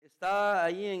Está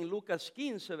ahí en Lucas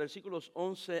 15, versículos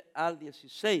 11 al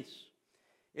 16.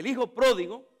 El hijo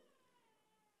pródigo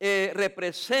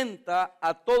representa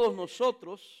a todos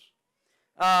nosotros,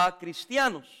 a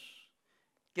cristianos,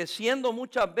 que siendo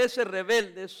muchas veces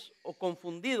rebeldes o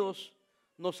confundidos,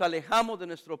 nos alejamos de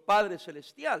nuestro Padre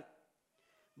Celestial.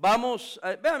 Vamos,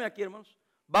 véanme aquí, hermanos,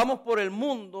 vamos por el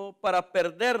mundo para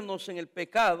perdernos en el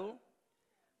pecado,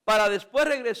 para después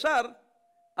regresar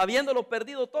habiéndolo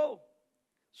perdido todo.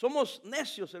 Somos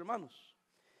necios, hermanos.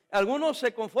 Algunos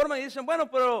se conforman y dicen, bueno,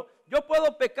 pero yo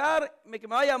puedo pecar, que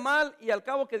me vaya mal y al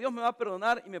cabo que Dios me va a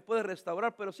perdonar y me puede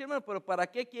restaurar. Pero sí, hermano, pero ¿para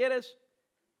qué quieres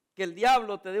que el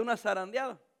diablo te dé una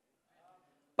zarandeada?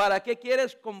 ¿Para qué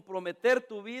quieres comprometer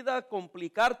tu vida,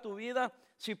 complicar tu vida,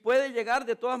 si puede llegar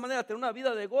de todas maneras a tener una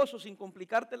vida de gozo sin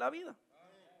complicarte la vida?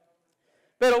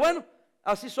 Pero bueno,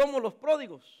 así somos los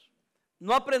pródigos.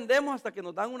 No aprendemos hasta que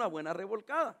nos dan una buena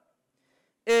revolcada.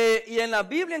 Y en la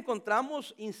Biblia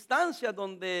encontramos instancias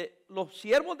donde los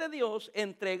siervos de Dios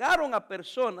entregaron a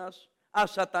personas a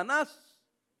Satanás.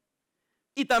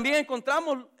 Y también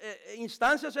encontramos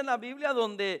instancias en la Biblia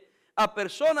donde a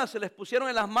personas se les pusieron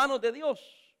en las manos de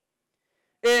Dios.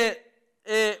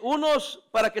 Unos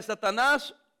para que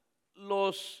Satanás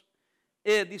los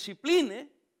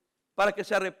discipline, para que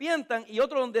se arrepientan, y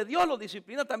otros donde Dios los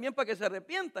disciplina también para que se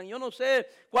arrepientan. Yo no sé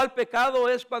cuál pecado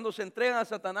es cuando se entregan a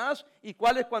Satanás y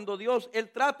cuál es cuando Dios,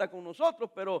 Él trata con nosotros,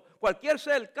 pero cualquier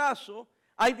sea el caso,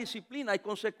 hay disciplina, hay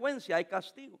consecuencia, hay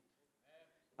castigo.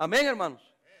 Amén, hermanos.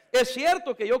 Es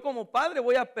cierto que yo como padre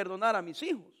voy a perdonar a mis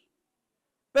hijos,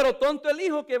 pero tonto el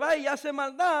hijo que va y hace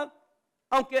maldad,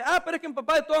 aunque, pero es que mi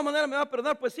papá de todas maneras me va a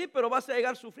perdonar, pues sí, pero vas a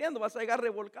llegar sufriendo, vas a llegar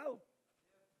revolcado.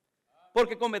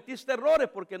 Porque cometiste errores,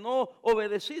 porque no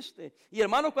obedeciste. Y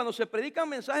hermanos, cuando se predican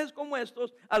mensajes como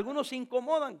estos, algunos se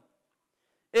incomodan,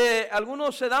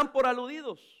 algunos se dan por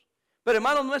aludidos. Pero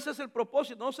hermanos, no ese es el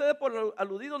propósito, no se dé por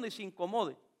aludido ni se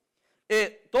incomode.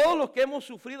 Todos los que hemos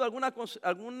sufrido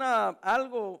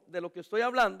algo de lo que estoy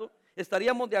hablando,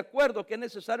 estaríamos de acuerdo que es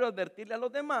necesario advertirle a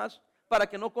los demás para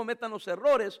que no cometan los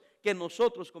errores que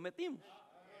nosotros cometimos.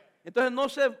 Entonces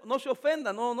no se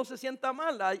ofenda, no se sienta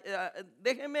mal.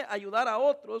 Déjenme ayudar a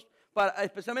otros,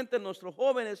 especialmente nuestros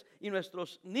jóvenes y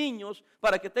nuestros niños,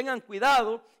 para que tengan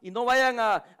cuidado y no vayan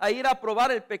a ir a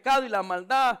probar el pecado y la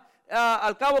maldad.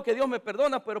 Al cabo que Dios me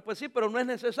perdona, pero pues sí, pero no es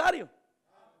necesario.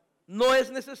 No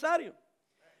es necesario.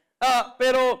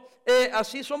 Pero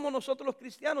así somos nosotros los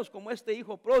cristianos, como este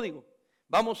hijo pródigo.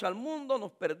 Vamos al mundo,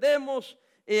 nos perdemos,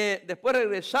 después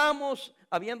regresamos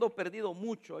habiendo perdido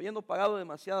mucho, habiendo pagado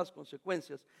demasiadas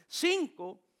consecuencias.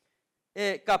 5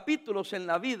 capítulos en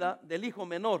la vida del hijo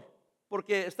menor,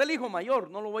 porque está el hijo mayor,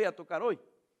 no lo voy a tocar hoy.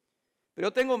 Pero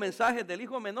yo tengo mensajes del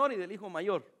hijo menor y del hijo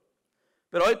mayor.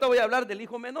 Pero ahorita voy a hablar del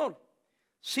hijo menor.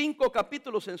 5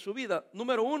 capítulos en su vida.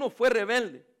 Número 1, fue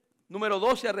rebelde. Número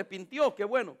 2, se arrepintió, qué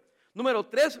bueno. Número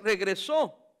 3,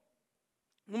 regresó.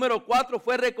 Número 4,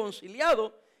 fue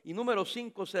reconciliado. Y número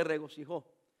 5, se regocijó.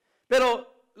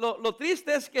 Pero lo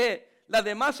triste es que las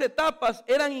demás etapas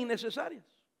eran innecesarias.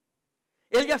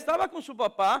 Él ya estaba con su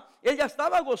papá, él ya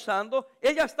estaba gozando,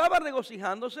 él ya estaba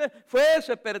regocijándose,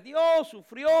 se perdió,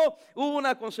 sufrió, hubo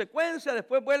una consecuencia,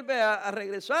 después vuelve a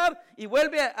regresar y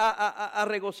vuelve a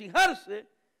regocijarse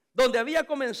donde había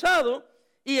comenzado,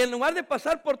 y en lugar de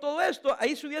pasar por todo esto,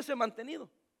 ahí se hubiese mantenido.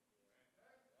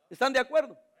 ¿Están de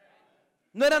acuerdo?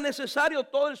 No era necesario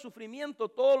todo el sufrimiento,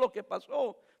 todo lo que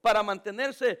pasó para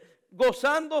mantenerse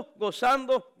gozando,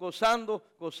 gozando,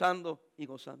 gozando, gozando y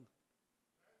gozando,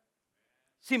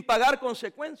 sin pagar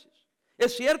consecuencias.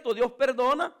 Es cierto, Dios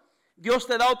perdona, Dios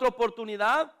te da otra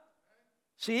oportunidad,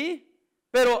 sí,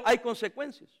 pero hay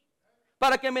consecuencias.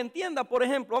 Para que me entienda, por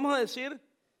ejemplo, vamos a decir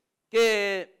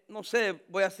que, no sé,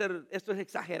 voy a hacer, esto es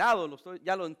exagerado,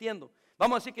 ya lo entiendo.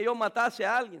 Vamos a decir que yo matase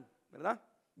a alguien, ¿verdad?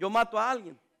 Yo mato a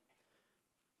alguien.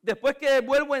 Después que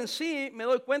vuelvo en sí, me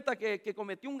doy cuenta que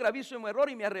cometí un gravísimo error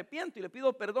y me arrepiento y le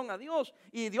pido perdón a Dios.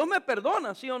 Y Dios me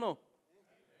perdona, ¿sí o no?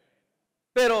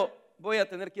 Pero voy a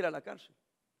tener que ir a la cárcel.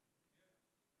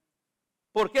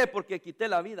 ¿Por qué? Porque quité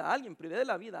la vida a alguien, privé de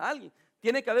la vida a alguien.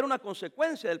 Tiene que haber una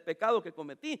consecuencia del pecado que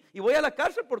cometí. Y voy a la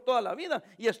cárcel por toda la vida.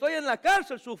 Y estoy en la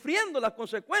cárcel sufriendo las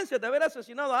consecuencias de haber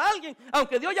asesinado a alguien.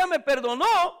 Aunque Dios ya me perdonó,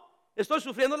 estoy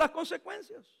sufriendo las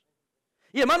consecuencias.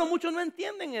 Y hermanos, muchos no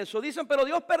entienden eso. Dicen, pero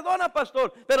Dios perdona,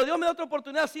 pastor, pero Dios me da otra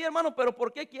oportunidad. Sí, hermano, pero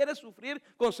 ¿por qué quieres sufrir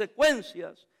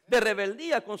consecuencias de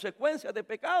rebeldía, consecuencias de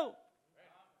pecado?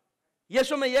 Y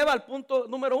eso me lleva al punto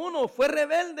número 1, fue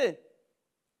rebelde.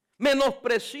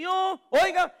 Menospreció,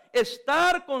 oiga,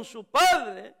 estar con su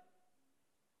padre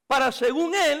para,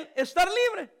 según él, estar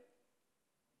libre.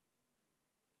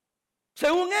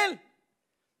 Según él.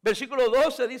 Versículo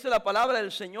 12 dice la palabra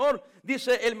del Señor.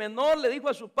 Dice, el menor le dijo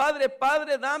a su padre: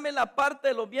 Padre, dame la parte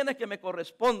de los bienes que me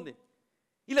corresponde.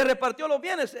 Y le repartió los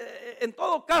bienes. En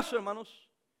todo caso, hermanos,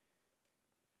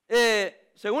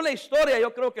 según la historia,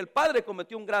 yo creo que el padre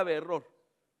cometió un grave error.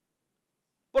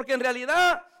 Porque en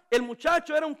realidad el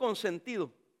muchacho era un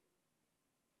consentido.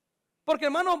 Porque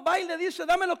hermano va y le dice: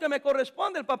 dame lo que me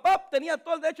corresponde. El papá tenía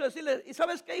todo el derecho de decirle: ¿y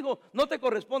sabes qué, hijo? No te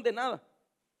corresponde nada.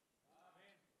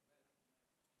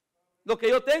 Lo que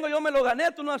yo tengo, yo me lo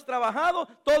gané, tú no has trabajado,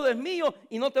 todo es mío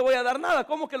y no te voy a dar nada.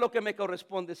 ¿Cómo que lo que me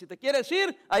corresponde? Si te quieres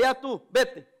ir, allá tú,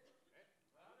 vete.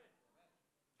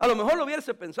 A lo mejor lo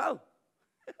hubiese pensado.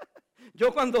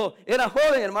 Yo cuando era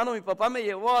joven, hermano, mi papá me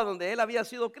llevó a donde él había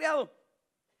sido criado.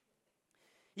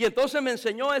 Y entonces me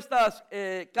enseñó estas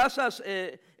casas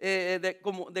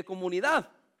de comunidad.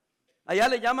 Allá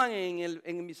le llaman,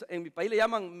 en mi país le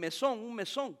llaman mesón, un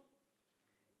mesón.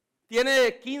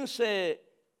 Tiene 15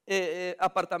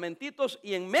 apartamentitos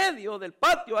y en medio del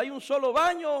patio hay un solo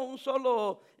baño, un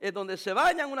solo donde se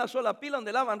bañan, una sola pila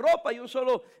donde lavan ropa y un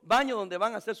solo baño donde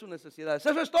van a hacer sus necesidades.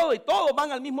 Eso es todo y todos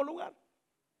van al mismo lugar.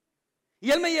 Y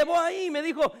él me llevó ahí y me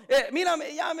dijo: mira,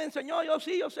 ya me enseñó, yo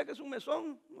sé que es un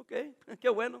mesón, ok, qué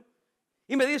bueno.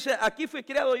 Y me dice: aquí fui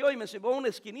criado yo, y me llevó a una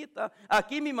esquinita.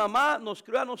 Aquí mi mamá nos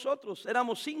crió a nosotros,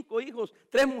 éramos 5 hijos,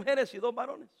 3 mujeres y 2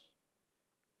 varones.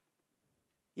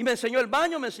 Y me enseñó el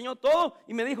baño, me enseñó todo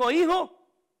y me dijo: hijo,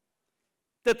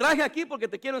 te traje aquí porque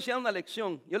te quiero enseñar una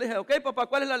lección. Yo le dije: ok, papá,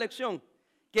 ¿cuál es la lección?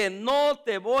 Que no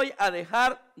te voy a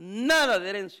dejar nada de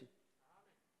herencia.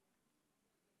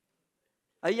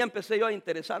 Ahí ya empecé yo a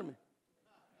interesarme.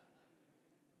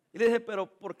 Y le dije: ¿pero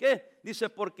por qué? Dice: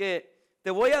 porque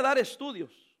te voy a dar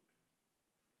estudios.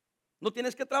 No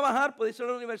tienes que trabajar, puedes ir a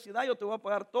la universidad, yo te voy a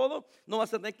pagar todo. No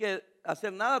vas a tener que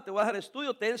hacer nada, te voy a dar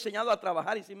estudios. Te he enseñado a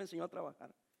trabajar y sí me enseñó a trabajar.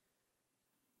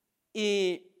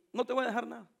 Y no te voy a dejar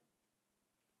nada.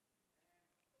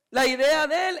 La idea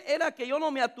de él era que yo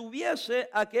no me atuviese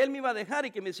a que él me iba a dejar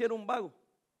y que me hiciera un vago.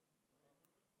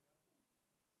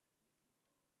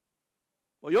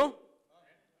 ¿Oyó?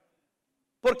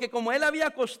 Porque como él había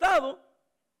costado,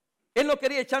 él no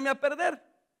quería echarme a perder.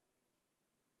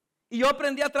 Y yo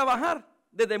aprendí a trabajar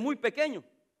desde muy pequeño,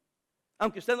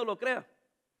 aunque usted no lo crea.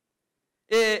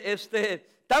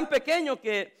 Tan pequeño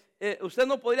que usted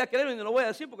no podría creerlo, y no lo voy a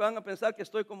decir porque van a pensar que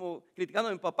estoy como criticando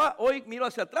a mi papá. Hoy miro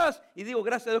hacia atrás y digo: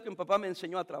 gracias a Dios que mi papá me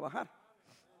enseñó a trabajar.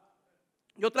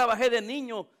 Yo trabajé de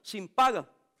niño sin paga.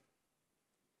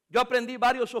 Yo aprendí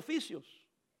varios oficios.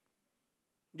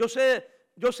 Yo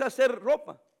sé hacer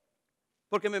ropa,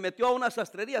 porque me metió a una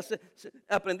sastrería.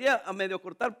 Aprendí a medio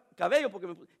cortar cabello,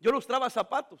 porque yo lustraba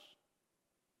zapatos.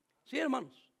 Sí,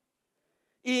 hermanos.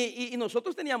 Y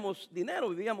nosotros teníamos dinero,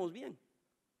 vivíamos bien.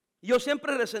 Y yo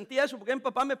siempre resentía eso, porque mi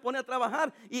papá me pone a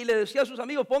trabajar y le decía a sus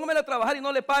amigos: pónganmele a trabajar y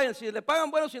no le paguen. Si le pagan,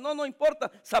 bueno, si no, no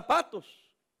importa. Zapatos,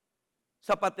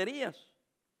 zapaterías,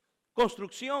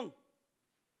 construcción,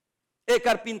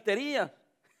 carpintería.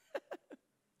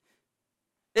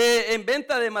 En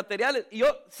venta de materiales. Y yo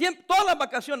siempre, todas las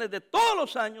vacaciones de todos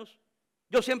los años,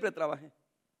 yo siempre trabajé.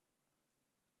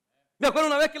 Me acuerdo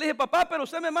una vez que le dije: papá, pero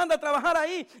usted me manda a trabajar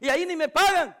ahí y ahí ni me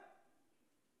pagan.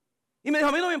 Y me dijo: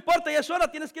 a mí no me importa, ya es hora,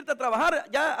 tienes que irte a trabajar.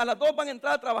 Ya a las 2 van a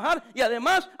entrar a trabajar y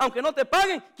además, aunque no te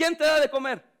paguen, ¿quién te da de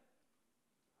comer?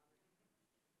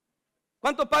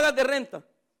 ¿Cuánto pagas de renta?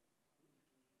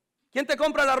 ¿Quién te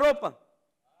compra la ropa?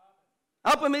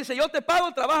 Pues me dice: yo te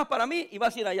pago, trabajas para mí y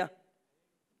vas a ir allá.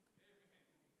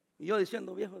 Y yo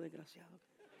diciendo: viejo desgraciado.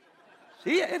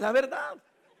 Sí, es la verdad.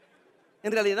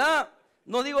 En realidad,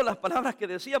 no digo las palabras que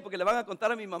decía porque le van a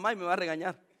contar a mi mamá y me va a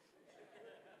regañar.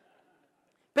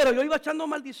 Pero yo iba echando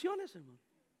maldiciones, hermano.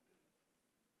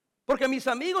 Porque mis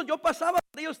amigos, yo pasaba,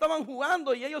 ellos estaban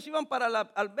jugando y ellos iban para la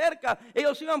alberca,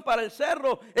 ellos iban para el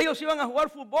cerro, ellos iban a jugar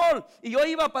fútbol y yo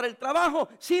iba para el trabajo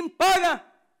sin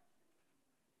paga.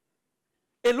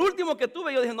 El último que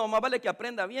tuve, yo dije: no, más vale que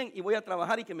aprenda bien y voy a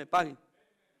trabajar y que me paguen.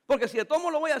 Porque si de todo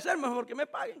modo lo voy a hacer, mejor que me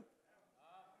paguen.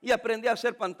 Y aprendí a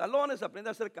hacer pantalones, aprendí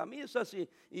a hacer camisas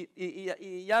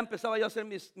y ya empezaba yo a hacer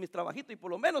mis trabajitos y por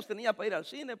lo menos tenía para ir al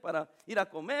cine, para ir a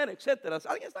comer, etcétera.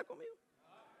 ¿Alguien está conmigo?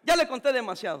 Ya le conté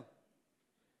demasiado.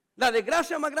 La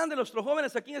desgracia más grande de nuestros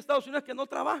jóvenes aquí en Estados Unidos es que no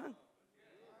trabajan.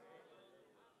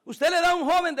 Usted le da a un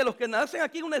joven de los que nacen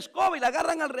aquí una escoba y la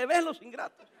agarran al revés los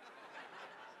ingratos.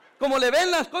 Como le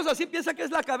ven las cosas así, piensa que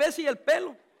es la cabeza y el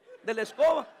pelo de la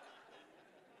escoba.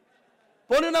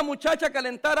 Pone una muchacha a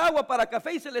calentar agua para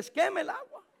café y se les quema el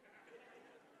agua.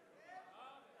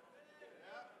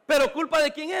 Pero ¿culpa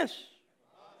de quién es?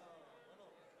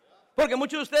 Porque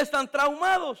muchos de ustedes están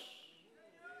traumados.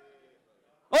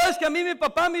 Oh, es que a mí mi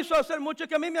papá me hizo hacer mucho, es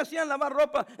que a mí me hacían lavar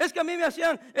ropa, es que a mí me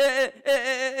hacían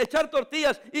echar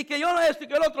tortillas, y que yo esto y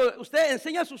que el otro. Usted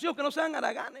enseña a sus hijos que no sean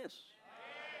haraganes.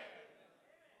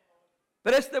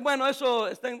 Pero bueno, eso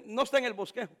no está en el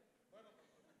bosquejo.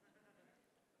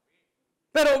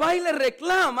 Pero va y le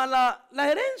reclama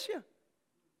la herencia.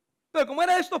 Pero como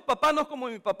era estos papás, no es como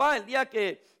mi papá, el día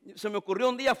que se me ocurrió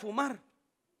un día fumar.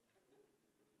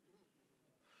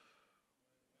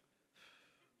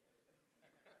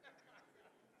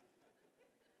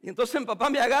 Y entonces mi papá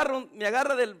me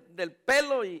agarra del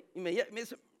pelo y me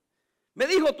dice, me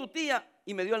dijo tu tía,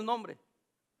 y me dio el nombre,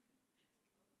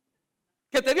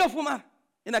 que te vio fumar.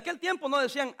 En aquel tiempo no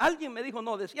decían, alguien me dijo,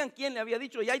 no, decían quién le había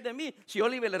dicho, y ay de mí, si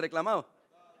Oliver le reclamaba.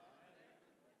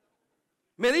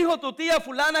 Me dijo tu tía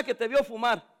fulana que te vio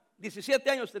fumar. 17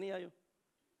 años tenía yo.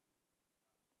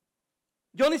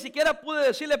 Yo ni siquiera pude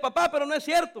decirle papá, pero no es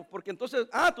cierto, porque entonces,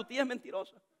 tu tía es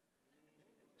mentirosa.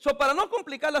 Para no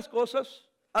complicar las cosas,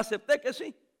 acepté que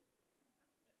sí.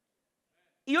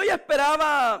 Y yo ya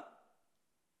esperaba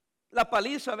la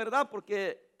paliza, ¿verdad?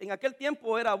 Porque en aquel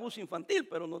tiempo era abuso infantil,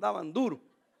 pero nos daban duro.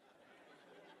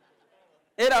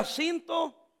 Era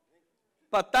cinto,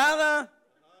 patada,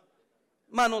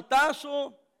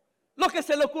 manotazo, lo que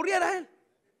se le ocurriera a él.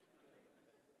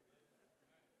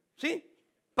 ¿Sí?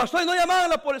 Pastor, y no llamaban a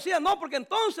la policía. No, porque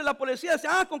entonces la policía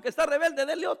decía, con que está rebelde,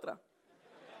 denle otra.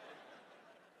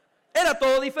 Era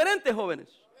todo diferente, jóvenes.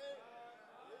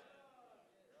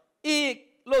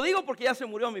 Y lo digo porque ya se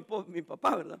murió mi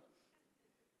papá, ¿verdad?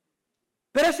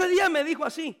 Pero ese día me dijo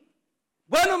así.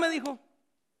 Bueno, me dijo,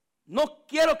 no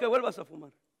quiero que vuelvas a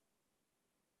fumar.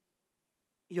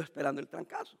 Y yo esperando el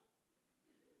trancazo.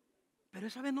 Pero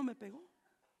esa vez no me pegó.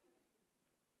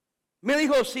 Me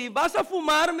dijo, si vas a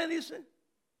fumar, me dice,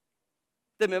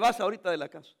 te me vas ahorita de la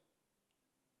casa.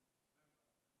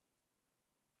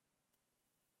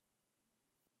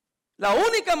 La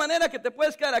única manera que te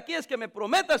puedes quedar aquí es que me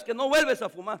prometas que no vuelves a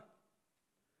fumar.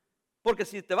 Porque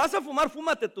si te vas a fumar,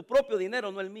 fúmate tu propio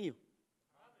dinero, no el mío.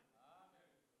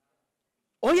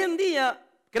 Hoy en día,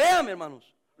 créame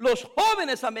hermanos, los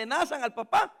jóvenes amenazan al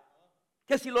papá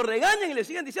que si lo regañan y le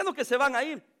siguen diciendo que se van a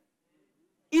ir.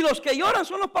 Y los que lloran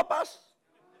son los papás.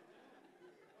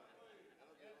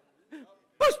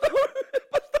 Pastor.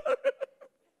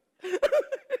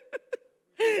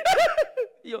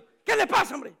 Y yo, ¿qué le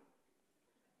pasa, hombre?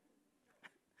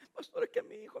 Pastor, es que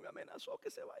mi hijo me amenazó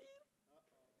que se va a ir.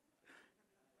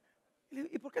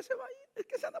 ¿Y por qué se va a ir? Es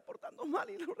que se anda portando mal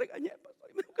y lo regañé,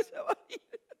 pastor, y me dijo que se va a ir.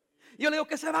 Y yo le digo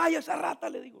que se vaya esa rata,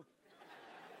 le digo.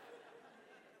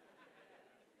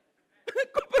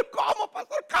 ¿Pero cómo,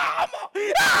 pastor? ¿Cómo?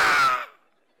 ¡Ah!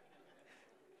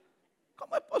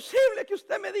 ¿Cómo es posible que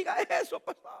usted me diga eso,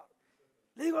 pastor?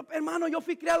 Le digo, hermano, yo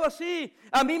fui criado así.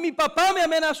 A mí mi papá me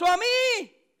amenazó a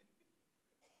mí.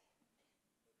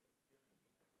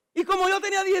 Y como yo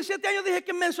tenía 17 años, dije,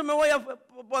 qué menso me voy a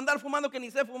andar fumando que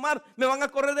ni sé fumar. Me van a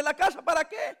correr de la casa, ¿para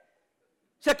qué?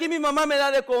 Si aquí mi mamá me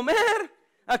da de comer,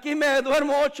 aquí me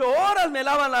duermo 8 horas, me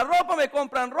lavan la ropa, me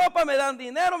compran ropa, me dan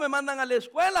dinero, me mandan a la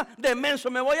escuela, de menso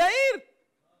me voy a ir.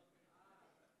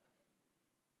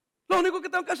 Lo único que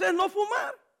tengo que hacer es no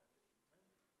fumar.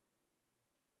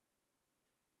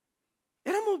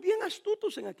 Éramos bien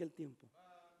astutos en aquel tiempo.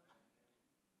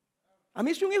 A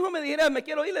mí si un hijo me dijera, me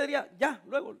quiero ir, le diría, ya,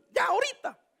 luego, ya,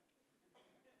 ahorita.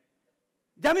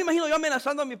 Ya me imagino yo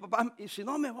amenazando a mi papá, y si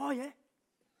no me voy,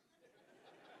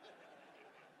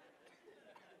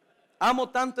 Amo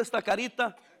tanto esta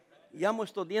carita y amo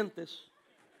estos dientes.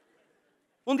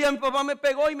 Un día mi papá me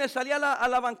pegó y me salí a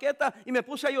la banqueta y me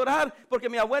puse a llorar porque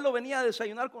mi abuelo venía a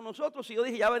desayunar con nosotros y yo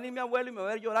dije, ya va a venir mi abuelo y me va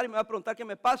a ver llorar y me va a preguntar qué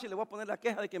me pasa y le voy a poner la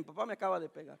queja de que mi papá me acaba de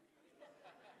pegar.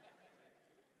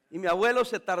 Y mi abuelo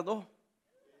se tardó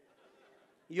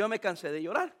y yo me cansé de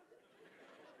llorar.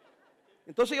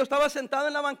 Entonces yo estaba sentado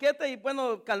en la banqueta y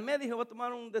bueno, calmé, dije, voy a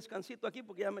tomar un descansito aquí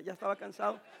porque ya estaba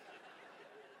cansado.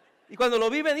 Y cuando lo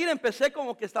vi venir empecé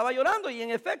como que estaba llorando y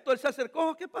en efecto él se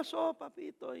acercó, ¿qué pasó,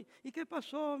 papito? ¿Y qué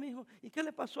pasó, mijo? ¿Y qué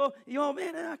le pasó? Y yo,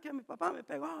 mira, que mi papá me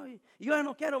pegó y yo ya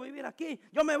no quiero vivir aquí,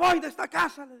 yo me voy de esta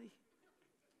casa, le dije.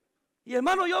 Y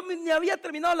hermano, yo ni había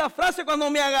terminado la frase cuando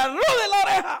me agarró de la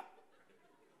oreja.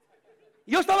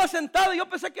 Yo estaba sentado y yo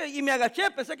pensé y me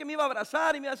agaché, pensé que me iba a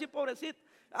abrazar y me iba a decir, pobrecito.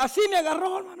 Así me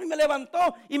agarró, hermano, y me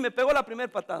levantó y me pegó la primera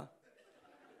patada.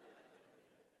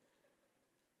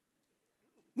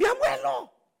 Mi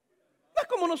abuelo, no es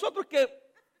como nosotros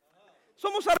que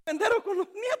somos arrenderos con los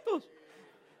nietos.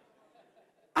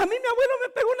 A mí mi abuelo me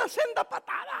pegó una senda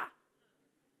patada.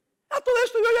 A todo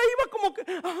esto yo ya iba como que,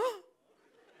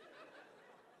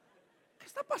 ¿qué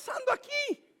está pasando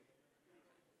aquí?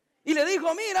 Y le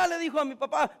dijo, mira, le dijo a mi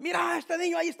papá, mira, este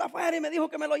niño ahí está afuera y me dijo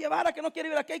que me lo llevara, que no quiere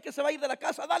ir aquí, que se va a ir de la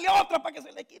casa, dale otra para que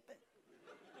se le quite.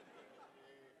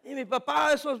 Y mi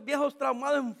papá, esos viejos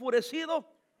traumados, enfurecidos,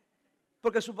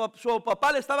 porque su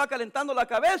papá le estaba calentando la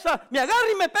cabeza, me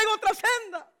agarra y me pega otra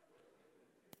senda.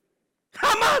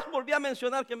 Jamás volví a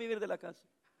mencionar que me iba a ir de la casa.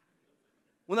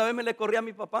 Una vez me le corrí a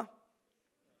mi papá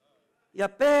y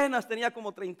apenas tenía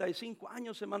como 35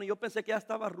 años, hermano, y yo pensé que ya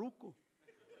estaba ruco.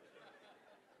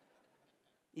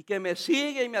 Y que me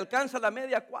sigue y me alcanza la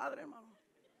media cuadra, hermano.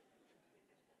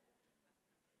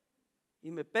 Y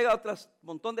me pega otro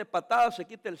montón de patadas, se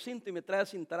quita el cinto y me trae a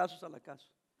cintarazos a la casa.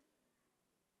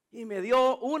 Y me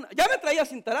dio ya me traía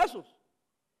cintarazos.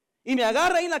 Y me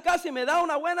agarra ahí en la casa y me da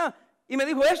una buena. Y me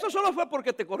dijo, esto solo fue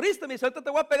porque te corriste. Me dice, ahorita te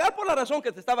voy a pegar por la razón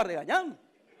que te estaba regañando.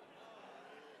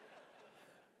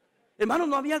 Hermano,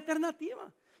 no había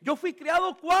alternativa. Yo fui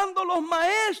criado cuando los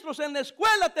maestros en la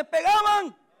escuela te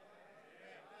pegaban.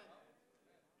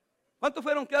 ¿Cuántos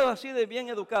fueron criados así de bien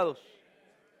educados?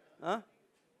 ¿Ah?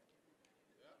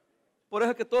 Por eso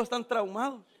es que todos están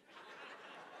traumados.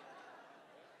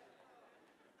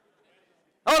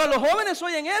 Ahora los jóvenes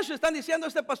oyen eso y están diciendo,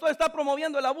 este pastor está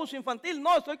promoviendo el abuso infantil.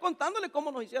 No, estoy contándole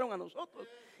cómo nos hicieron a nosotros.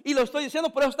 Y lo estoy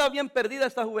diciendo, por eso está bien perdida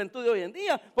esta juventud de hoy en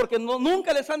día. Porque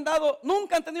nunca les han dado,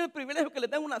 nunca han tenido el privilegio que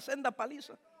les den una senda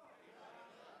paliza.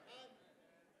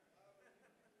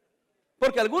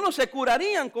 Porque algunos se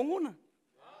curarían con una.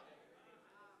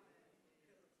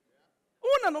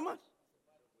 Una nomás.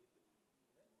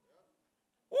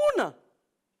 Una.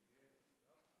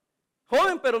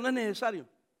 Joven, pero no es necesario.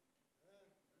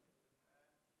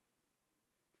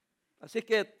 Así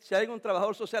que si hay un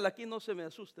trabajador social aquí, no se me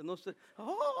asuste. No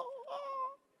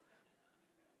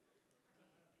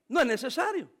es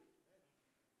necesario.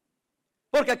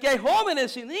 Porque aquí hay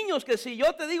jóvenes y niños que si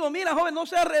yo te digo, mira joven, no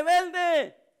seas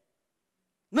rebelde.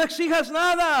 No exijas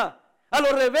nada. A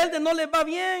los rebeldes no les va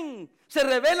bien. Se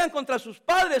rebelan contra sus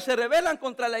padres, se rebelan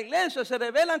contra la iglesia, se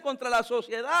rebelan contra la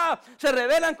sociedad, se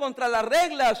rebelan contra las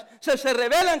reglas, se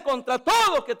rebelan contra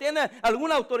todo que tiene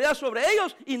alguna autoridad sobre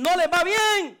ellos y no les va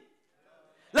bien.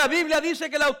 La Biblia dice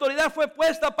que la autoridad fue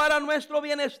puesta para nuestro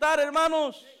bienestar,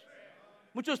 hermanos.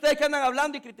 Muchos de ustedes que andan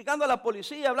hablando y criticando a la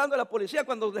policía, hablando de la policía,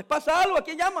 cuando les pasa algo, ¿a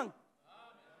quién llaman?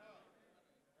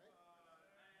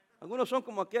 Algunos son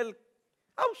como aquel,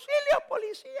 auxilio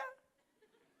policía.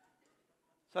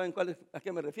 ¿Saben a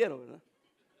qué me refiero, verdad?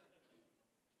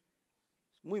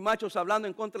 Muy machos hablando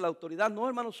en contra de la autoridad. No,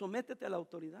 hermano, sométete a la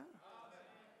autoridad.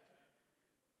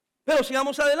 Pero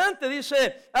sigamos adelante,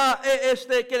 dice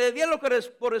que le dieron lo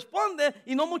que corresponde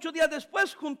y no muchos días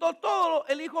después juntó todo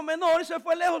el hijo menor y se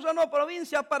fue lejos a una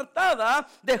provincia apartada,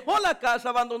 dejó la casa,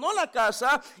 abandonó la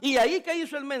casa y ahí ¿qué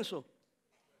hizo el menso?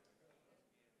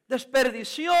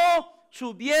 Desperdició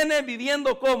sus bienes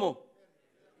viviendo ¿cómo?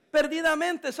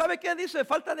 Perdidamente. ¿Sabe qué dice?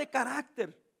 Falta de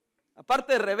carácter.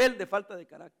 Aparte de rebelde, falta de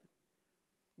carácter.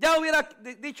 Ya hubiera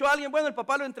dicho alguien, bueno, el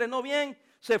papá lo entrenó bien,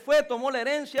 se fue, tomó la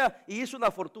herencia y hizo una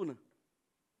fortuna.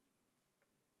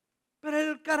 Pero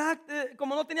el carácter,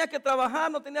 como no tenía que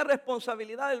trabajar, no tenía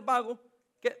responsabilidad el vago,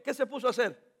 ¿qué se puso a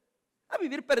hacer? A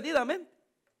vivir perdidamente.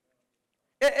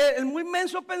 El muy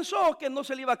menso pensó que no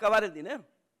se le iba a acabar el dinero.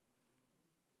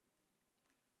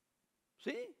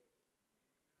 ¿Sí?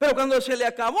 Pero cuando se le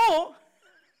acabó,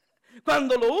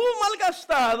 cuando lo hubo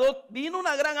malgastado, vino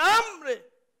una gran hambre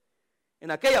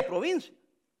en aquella provincia.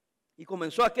 Y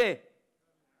comenzó ¿a qué?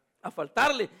 A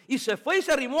faltarle. Y se fue y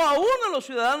se arrimó a uno de los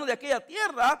ciudadanos de aquella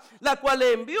tierra, la cual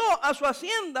le envió a su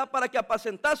hacienda para que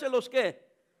apacentase los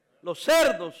 ¿qué? Los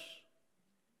cerdos.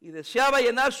 Y deseaba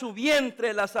llenar su vientre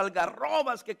de las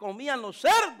algarrobas que comían los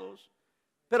cerdos.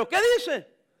 Pero ¿qué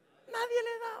dice? Nadie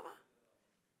le daba.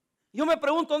 Yo me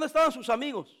pregunto, ¿dónde estaban sus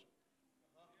amigos?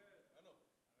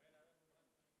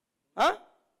 ¿Ah?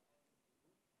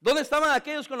 ¿Dónde estaban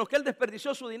aquellos con los que él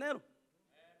desperdició su dinero?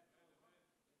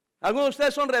 Algunos de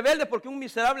ustedes son rebeldes porque un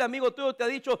miserable amigo tuyo te ha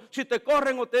dicho, si te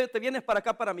corren o te vienes para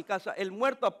acá, para mi casa. El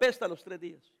muerto apesta a los 3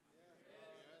 días.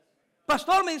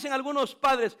 Pastor, me dicen algunos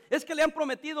padres, es que le han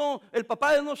prometido el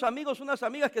papá de unos amigos, unas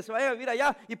amigas que se vaya a vivir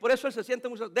allá y por eso él se siente,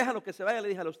 déjalo que se vaya, le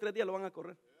dije, a los 3 días lo van a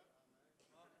correr.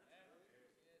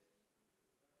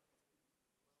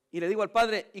 Y le digo al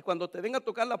padre, y cuando te venga a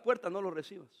tocar la puerta no lo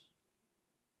recibas.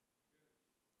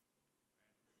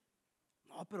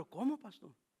 No, pero ¿cómo,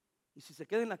 pastor? Y si se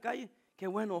queda en la calle, qué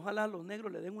bueno, ojalá a los negros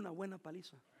le den una buena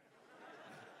paliza.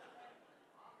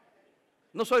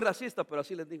 No soy racista, pero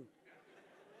así les digo.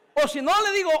 O si no,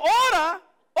 le digo,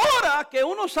 ora que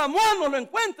unos samoanos lo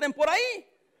encuentren por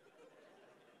ahí.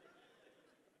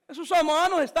 Esos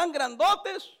samoanos están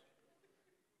grandotes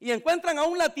Y encuentran a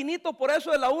un latinito por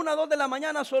eso de la 1 a 2 de la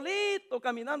mañana solito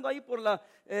caminando ahí por la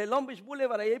Long Beach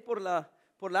Boulevard, ahí por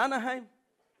la Anaheim.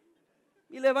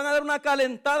 Y le van a dar una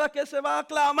calentada que se va a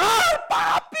clamar,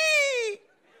 papi.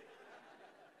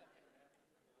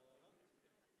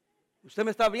 Usted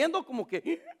me está viendo como que,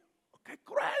 qué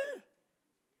cruel.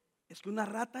 Es que una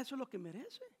rata eso es lo que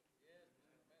merece.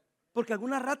 Porque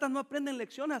algunas ratas no aprenden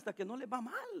lecciones hasta que no les va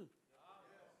mal.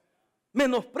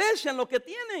 Menosprecian lo que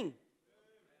tienen.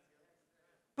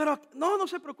 Pero no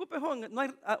se preocupe, joven.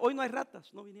 Hoy no hay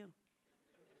ratas, no vinieron.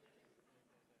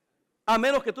 A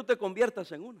menos que tú te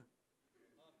conviertas en una.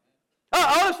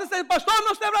 Ahora usted, el pastor,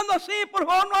 no esté hablando así, por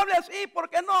favor, no hable así, ¿por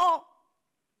qué no?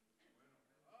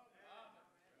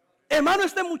 Hermano,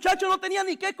 este muchacho no tenía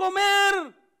ni qué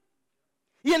comer.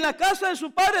 Y en la casa de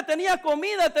su padre tenía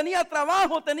comida, tenía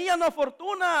trabajo, tenía una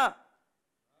fortuna.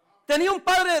 Tenía un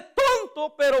padre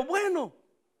tonto, pero bueno.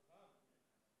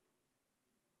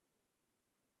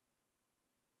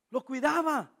 Lo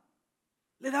cuidaba,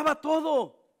 le daba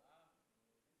todo.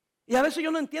 Y a veces yo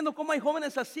no entiendo cómo hay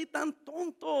jóvenes así tan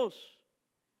tontos.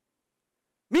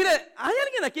 Mire, ¿hay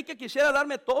alguien aquí que quisiera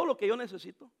darme todo lo que yo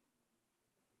necesito?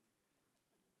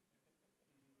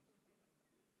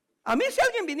 A mí si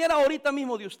alguien viniera ahorita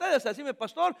mismo de ustedes a decirme,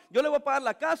 pastor, yo le voy a pagar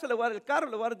la casa, le voy a dar el carro,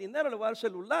 le voy a dar dinero, le voy a dar el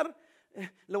celular,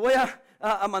 le voy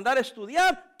a mandar a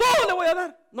estudiar, todo le voy a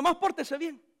dar, nomás pórtese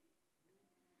bien.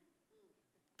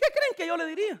 ¿Qué creen que yo le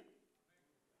diría?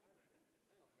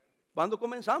 ¿Cuándo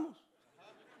comenzamos?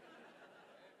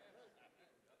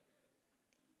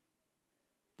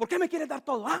 ¿Por qué me quieres dar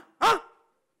todo? Así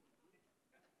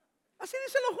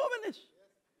dicen los jóvenes.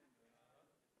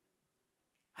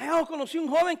 Yo conocí un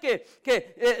joven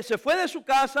que se fue de su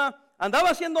casa, andaba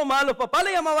haciendo mal, los papás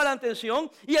le llamaban la atención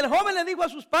y el joven le dijo a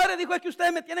sus padres, dijo, es que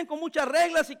ustedes me tienen con muchas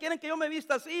reglas y quieren que yo me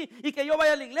vista así y que yo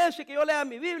vaya a la iglesia y que yo lea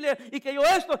mi Biblia y que yo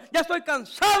esto, ya estoy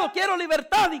cansado, quiero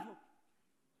libertad, dijo.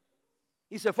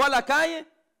 Y se fue a la calle,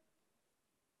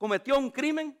 cometió un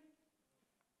crimen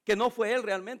que no fue él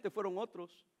realmente, fueron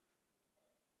otros,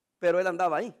 pero él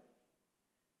andaba ahí.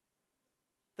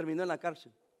 Terminó en la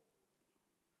cárcel.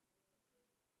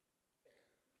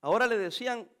 Ahora le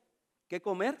decían qué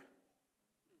comer,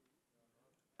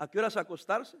 a qué horas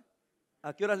acostarse,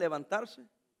 a qué horas levantarse,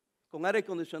 con aire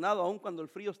acondicionado, aun cuando el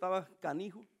frío estaba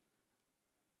canijo.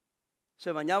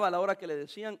 Se bañaba a la hora que le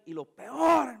decían, y lo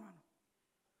peor, hermano,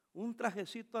 un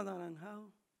trajecito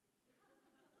anaranjado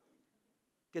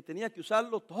que tenía que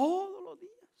usarlo todos los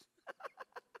días.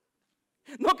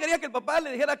 No quería que el papá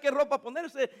le dijera qué ropa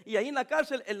ponerse, y ahí en la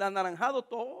cárcel el anaranjado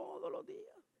todos los días.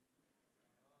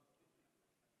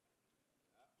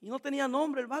 Y no tenía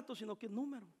nombre el vato, sino que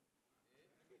número.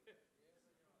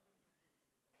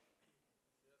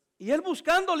 Y él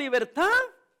buscando libertad,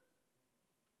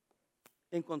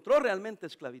 encontró realmente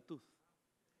esclavitud.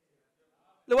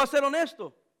 Le voy a ser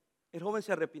honesto, el joven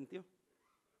se arrepintió.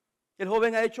 El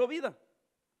joven ha hecho vida.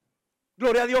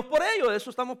 Gloria a Dios por ello, de eso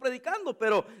estamos predicando.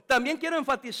 Pero también quiero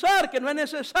enfatizar que no es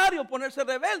necesario ponerse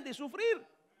rebelde y sufrir.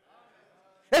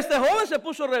 Este joven se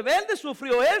puso rebelde,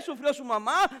 sufrió él, sufrió su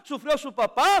mamá, sufrió su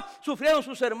papá, sufrieron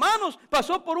sus hermanos,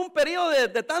 pasó por un periodo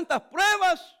de tantas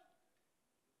pruebas,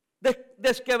 de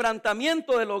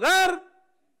desquebrantamiento del hogar,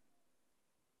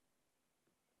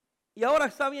 y ahora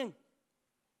está bien,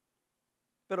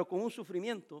 pero con un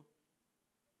sufrimiento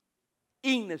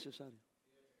innecesario.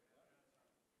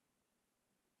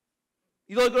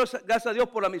 Y doy gracias a Dios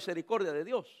por la misericordia de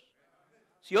Dios.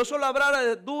 Si yo solo hablara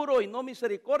de duro y no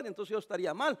misericordia, entonces yo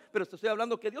estaría mal. Pero te estoy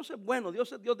hablando que Dios es bueno,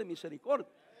 Dios es Dios de misericordia.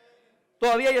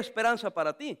 Todavía hay esperanza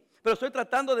para ti, pero estoy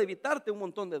tratando de evitarte un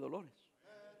montón de dolores.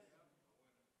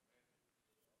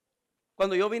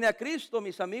 Cuando yo vine a Cristo,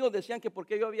 mis amigos decían que por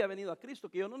qué yo había venido a Cristo,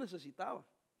 que yo no necesitaba.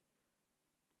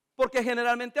 Porque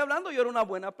generalmente hablando yo era una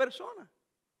buena persona.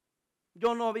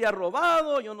 Yo no había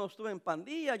robado, yo no estuve en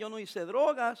pandilla, yo no hice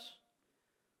drogas.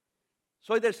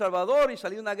 Soy de El Salvador y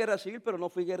salí de una guerra civil, pero no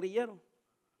fui guerrillero.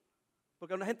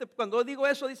 Porque la gente, cuando digo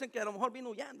eso, dicen que a lo mejor vino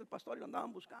huyendo el pastor y lo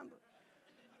andaban buscando.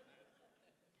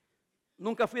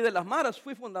 Nunca fui de las maras,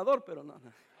 fui fundador, pero no.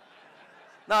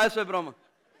 No, eso es broma.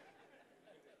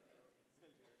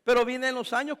 Pero vine en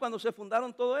los años cuando se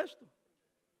fundaron todo esto.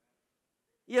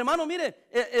 Y hermano, mire,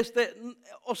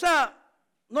 o sea,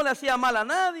 no le hacía mal a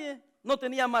nadie, no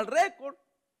tenía mal récord.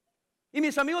 Y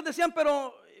mis amigos decían,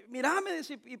 pero mira, me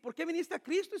dice, ¿y por qué viniste a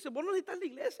Cristo? Y dice, vos no necesitas la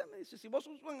iglesia, me dice, si vos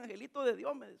sos un angelito de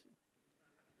Dios, me decía.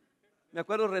 Me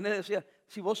acuerdo René decía,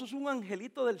 si vos sos un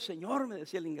angelito del Señor, me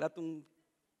decía el ingrato,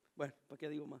 bueno, ¿para qué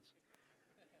digo más?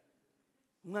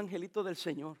 Un angelito del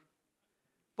Señor.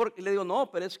 Porque le digo, no,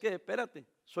 pero es que, espérate,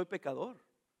 soy pecador.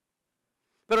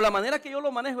 Pero la manera que yo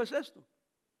lo manejo es esto.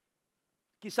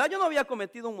 Quizá yo no había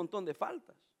cometido un montón de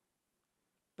faltas,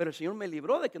 pero el Señor me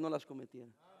libró de que no las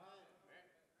cometiera.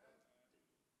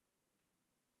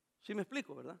 ¿Sí me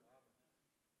explico, verdad?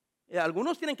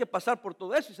 Algunos tienen que pasar por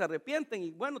todo eso y se arrepienten y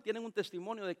bueno, tienen un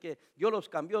testimonio de que Dios los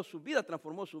cambió su vida,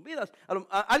 transformó sus vidas.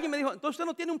 Alguien me dijo, entonces usted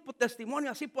no tiene un testimonio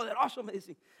así poderoso, me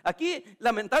dicen. Aquí,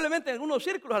 lamentablemente, en algunos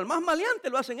círculos, al más maleante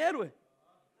lo hacen héroe.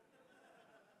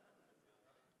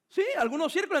 Sí,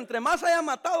 algunos círculos, entre más haya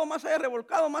matado, más haya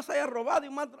revolcado, más haya robado y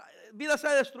más vida se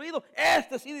haya destruido.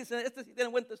 Este sí, dice, este sí tiene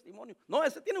buen testimonio. No,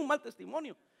 este tiene un mal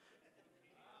testimonio.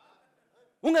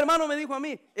 Un hermano me dijo a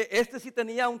mí, este sí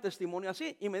tenía un testimonio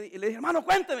así. Y le dije, hermano,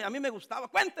 cuénteme, a mí me gustaba,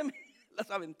 cuénteme las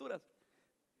aventuras.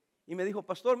 Y me dijo,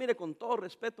 pastor, mire, con todo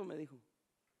respeto, me dijo,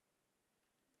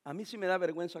 a mí sí me da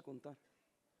vergüenza contar.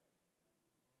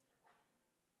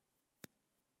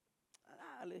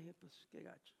 Le dije, pues qué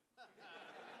gacho.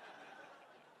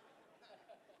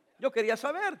 Yo quería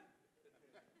saber.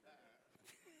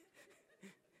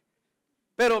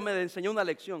 Pero me enseñó una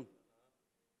lección.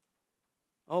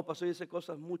 Oh, pastor, yo hice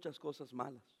cosas, muchas cosas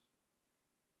malas.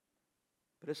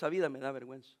 Pero esa vida me da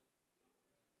vergüenza.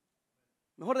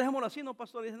 Mejor dejémoslo así, no,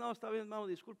 pastor. Dice, no, está bien, hermano,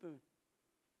 discúlpeme.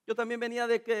 Yo también venía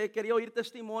de que quería oír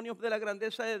testimonios de la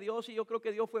grandeza de Dios y yo creo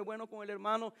que Dios fue bueno con el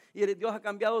hermano y Dios ha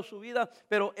cambiado su vida,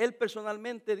 pero él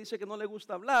personalmente dice que no le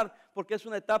gusta hablar porque es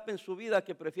una etapa en su vida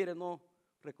que prefiere no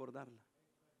recordarla.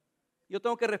 Yo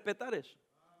tengo que respetar eso.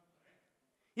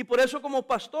 Y por eso como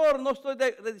pastor no estoy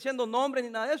diciendo nombre ni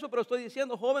nada de eso, pero estoy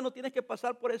diciendo, joven, no tienes que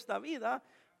pasar por esta vida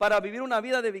para vivir una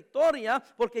vida de victoria,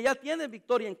 porque ya tienes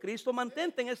victoria en Cristo,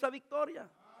 mantente en esa victoria.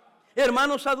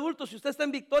 Hermanos adultos, si usted está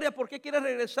en victoria, ¿por qué quiere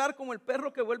regresar como el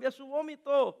perro que vuelve a su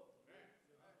vómito?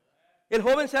 El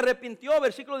joven se arrepintió,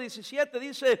 versículo 17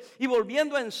 dice, y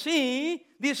volviendo en sí,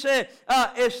 dice,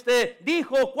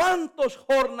 dijo, ¿cuántos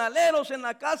jornaleros en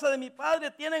la casa de mi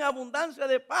padre tienen abundancia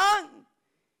de pan?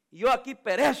 Y yo aquí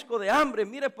perezco de hambre.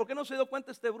 Mire, ¿por qué no se dio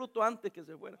cuenta este bruto antes que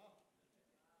se fuera?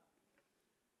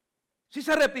 Sí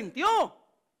se arrepintió,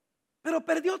 pero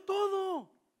perdió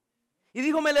todo. Y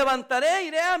dijo, me levantaré,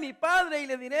 iré a mi padre y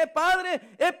le diré,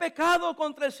 Padre, he pecado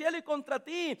contra el cielo y contra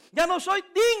ti. Ya no soy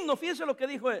digno, fíjese lo que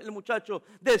dijo el muchacho,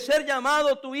 de ser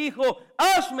llamado tu hijo.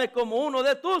 Hazme como uno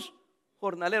de tus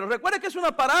jornaleros. Recuerde que es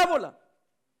una parábola.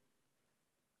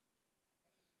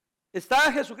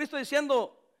 Está Jesucristo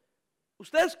diciendo,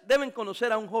 ustedes deben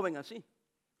conocer a un joven así.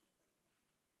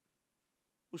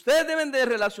 Ustedes deben de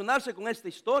relacionarse con esta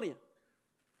historia.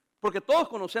 Porque todos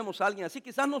conocemos a alguien así.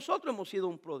 Quizás nosotros hemos sido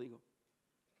un pródigo.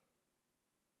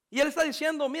 Y él está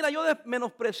diciendo, mira, yo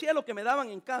menosprecié lo que me daban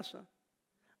en casa.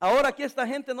 Ahora aquí esta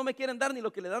gente no me quieren dar ni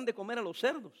lo que le dan de comer a los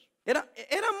cerdos. Era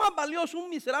más valioso un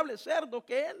miserable cerdo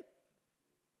que él.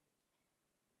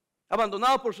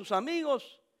 Abandonado por sus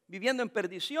amigos, viviendo en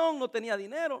perdición, no tenía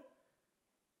dinero.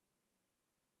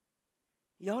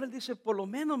 Y ahora él dice, por lo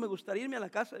menos me gustaría irme a la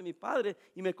casa de mi padre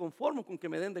y me conformo con que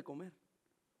me den de comer.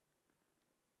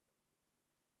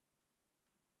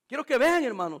 Quiero que vean,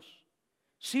 hermanos,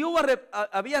 sí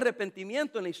había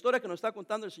arrepentimiento en la historia que nos está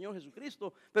contando el Señor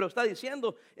Jesucristo, pero está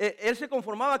diciendo, él se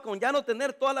conformaba con ya no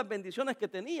tener todas las bendiciones que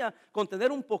tenía, con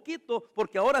tener un poquito,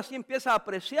 porque ahora sí empieza a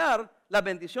apreciar las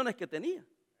bendiciones que tenía.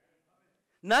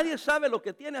 Nadie sabe lo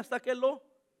que tiene hasta que lo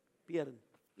pierde,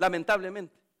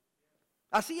 lamentablemente.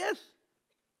 Así es.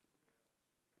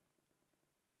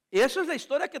 Y eso es la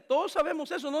historia que todos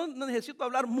sabemos eso, no necesito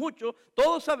hablar mucho,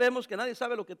 todos sabemos que nadie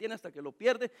sabe lo que tiene hasta que lo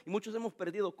pierde y muchos hemos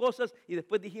perdido cosas y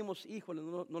después dijimos, híjole,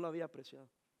 no lo había apreciado.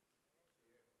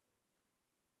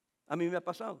 A mí me ha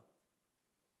pasado.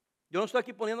 Yo no estoy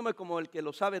aquí poniéndome como el que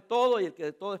lo sabe todo y el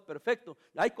que todo es perfecto.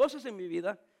 Hay cosas en mi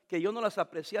vida que yo no las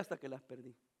aprecié hasta que las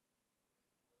perdí.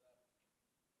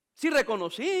 Sí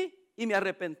reconocí y me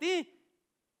arrepentí,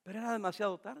 pero era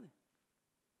demasiado tarde.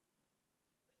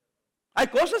 Hay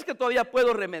cosas que todavía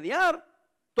puedo remediar,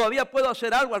 todavía puedo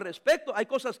hacer algo al respecto, hay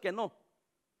cosas que no.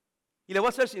 Y le voy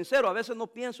a ser sincero, a veces no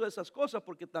pienso esas cosas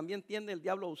porque también tiende el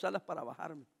diablo a usarlas para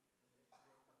bajarme.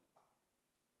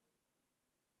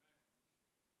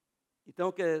 Y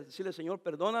tengo que decirle, Señor,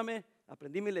 perdóname,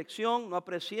 aprendí mi lección, no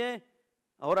aprecié,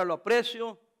 ahora lo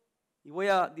aprecio y voy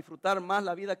a disfrutar más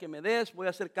la vida que me des, voy a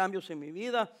hacer cambios en mi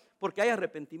vida porque hay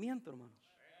arrepentimiento, hermanos.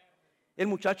 El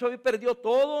muchacho perdió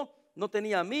todo. No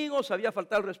tenía amigos, había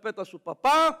faltado el respeto a su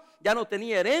papá, ya no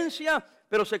tenía herencia,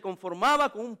 pero se conformaba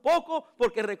con un poco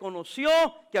porque reconoció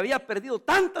que había perdido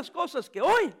tantas cosas que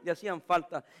hoy le hacían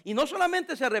falta. Y no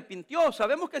solamente se arrepintió,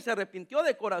 sabemos que se arrepintió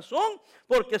de corazón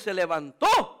porque se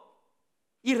levantó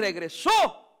y regresó.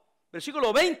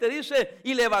 Versículo 20 dice,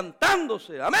 y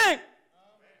levantándose, amén.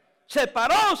 Se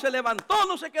paró, se levantó,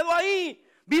 no se quedó ahí.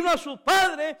 vino a su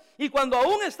padre, y cuando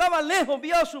aún estaba lejos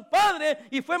vio a su padre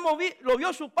y lo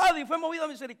vio su padre y fue movido a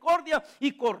misericordia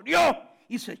y corrió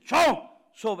y se echó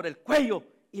sobre el cuello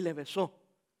y le besó.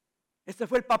 Este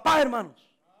fue el papá, hermanos.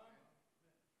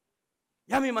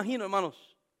 Ya me imagino,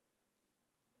 hermanos.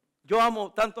 Yo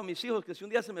amo tanto a mis hijos que si un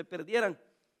día se me perdieran,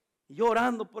 y yo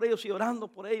orando por ellos y orando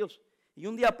por ellos, y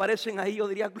un día aparecen ahí, yo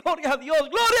diría, gloria a Dios,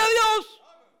 gloria a Dios.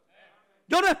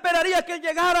 Yo no esperaría que él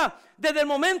llegara. Desde el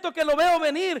momento que lo veo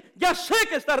venir, ya sé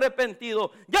que está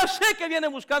arrepentido, ya sé que viene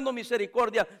buscando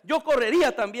misericordia. Yo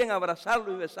correría también a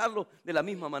abrazarlo y besarlo de la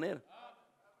misma manera.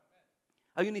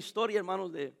 Hay una historia,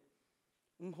 hermanos, de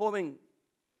un joven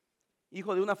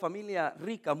hijo de una familia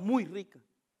rica, muy rica,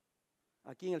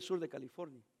 aquí en el sur de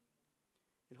California.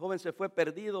 El joven se fue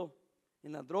perdido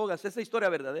en las drogas. Esa historia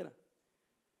verdadera.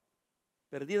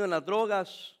 Perdido en las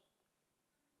drogas,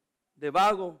 de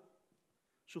vago.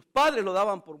 Sus padres lo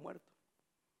daban por muerto.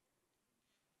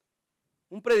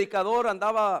 Un predicador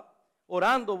andaba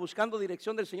orando, buscando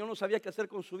dirección del Señor, no sabía qué hacer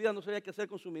con su vida, no sabía qué hacer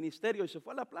con su ministerio y se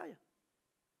fue a la playa.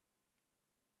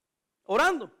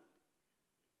 Orando,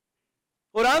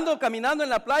 caminando en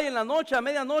la playa en la noche, a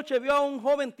medianoche vio a un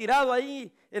joven tirado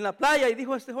ahí en la playa y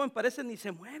dijo, este joven parece ni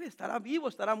se mueve, estará vivo,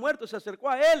 estará muerto. Se acercó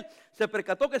a él, se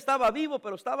percató que estaba vivo,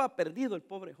 pero estaba perdido el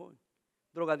pobre joven.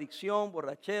 Drogadicción,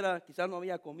 borrachera, quizás no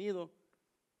había comido.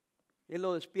 Él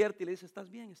lo despierta y le dice, ¿estás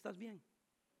bien? ¿Estás bien?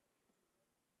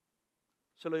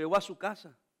 Se lo llevó a su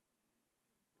casa.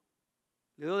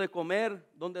 Le dio de comer,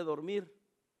 donde dormir.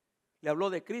 Le habló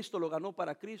de Cristo, lo ganó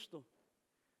para Cristo.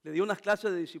 Le dio unas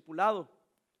clases de discipulado.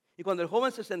 Y cuando el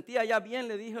joven se sentía ya bien,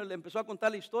 le empezó a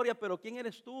contar la historia, pero ¿quién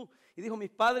eres tú? Y dijo, mis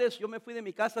padres, yo me fui de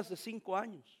mi casa hace 5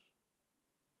 años.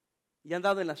 Y he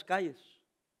andado en las calles.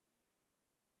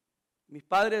 Mis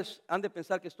padres han de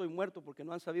pensar que estoy muerto porque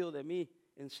no han sabido de mí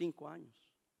en 5 años.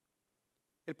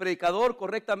 El predicador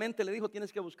correctamente le dijo,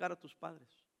 tienes que buscar a tus padres.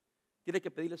 Tienes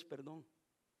que pedirles perdón.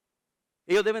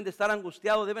 Ellos deben de estar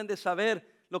angustiados, deben de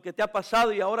saber lo que te ha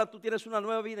pasado y ahora tú tienes una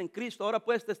nueva vida en Cristo. Ahora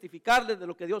puedes testificarles de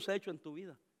lo que Dios ha hecho en tu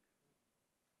vida.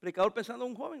 El predicador pensando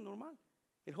en un joven normal.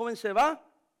 El joven se va,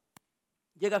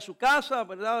 llega a su casa,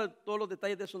 ¿verdad? Todos los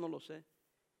detalles de eso no lo sé.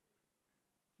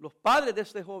 Los padres de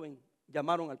este joven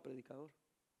llamaron al predicador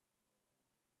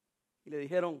y le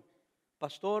dijeron,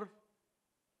 pastor,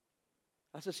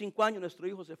 hace 5 años nuestro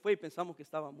hijo se fue y pensamos que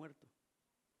estaba muerto.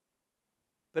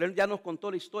 Pero él ya nos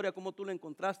contó la historia, cómo tú lo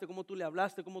encontraste, cómo tú le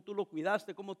hablaste, cómo tú lo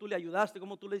cuidaste, cómo tú le ayudaste,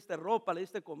 cómo tú le diste ropa, le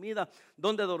diste comida,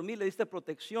 dónde dormir, le diste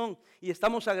protección. Y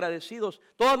estamos agradecidos.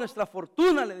 Toda nuestra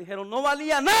fortuna, le dijeron, no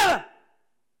valía nada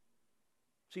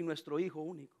sin nuestro hijo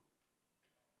único.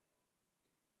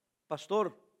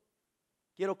 Pastor,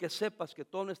 quiero que sepas que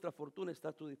toda nuestra fortuna está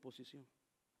a tu disposición.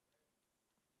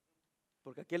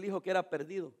 Porque aquel hijo que era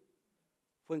perdido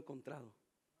fue encontrado.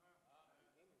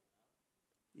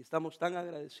 Y estamos tan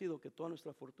agradecidos que toda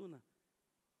nuestra fortuna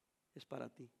es para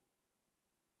ti.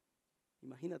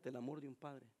 Imagínate el amor de un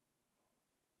padre.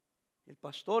 El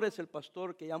pastor es el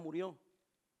pastor que ya murió,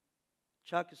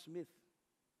 Chuck Smith,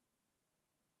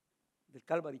 del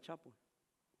Calvary Chapel.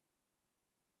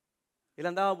 Él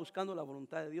andaba buscando la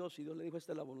voluntad de Dios y Dios le dijo,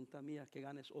 esta es la voluntad mía, que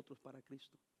ganes otros para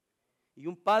Cristo. Y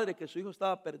un padre que su hijo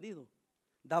estaba perdido,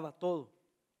 daba todo.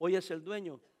 Hoy es el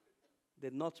dueño de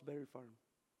Knott's Berry Farm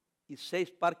y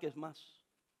 6 parques más.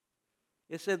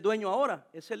 Es el dueño ahora,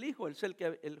 es el hijo, es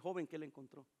el joven que él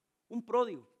encontró. Un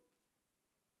pródigo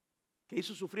que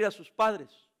hizo sufrir a sus padres.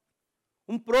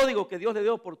 Un pródigo que Dios le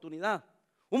dio oportunidad.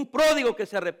 Un pródigo que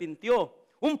se arrepintió.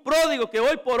 Un pródigo que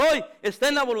hoy por hoy está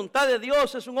en la voluntad de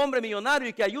Dios. Es un hombre millonario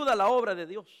y que ayuda a la obra de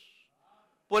Dios.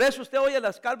 Por eso usted oye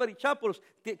las Calvary Chapels,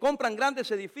 compran grandes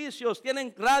edificios,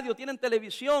 tienen radio, tienen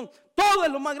televisión. Todo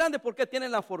es lo más grande porque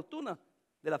tienen la fortuna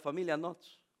de la familia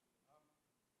Knotts.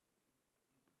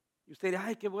 Y usted dirá,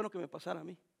 ay, qué bueno que me pasara a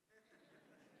mí.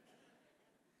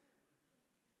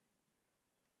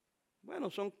 Bueno,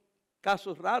 son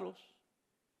casos raros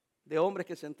de hombres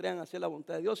que se entregan a hacer la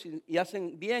voluntad de Dios y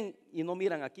hacen bien y no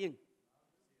miran a quién.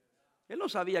 Él no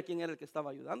sabía quién era el que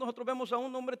estaba ayudando. Nosotros vemos a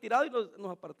un hombre tirado y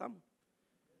nos apartamos.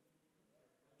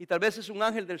 Y tal vez es un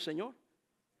ángel del Señor.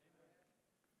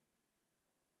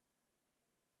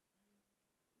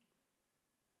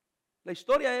 La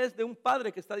historia es de un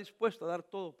padre que está dispuesto a dar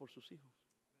todo por sus hijos.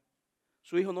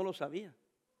 Su hijo no lo sabía,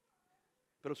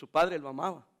 pero su padre lo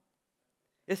amaba.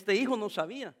 Este hijo no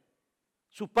sabía,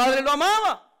 su padre lo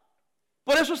amaba.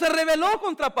 Por eso se rebeló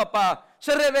contra papá,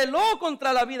 se rebeló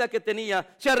contra la vida que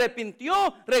tenía, se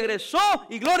arrepintió, regresó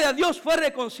y gloria a Dios fue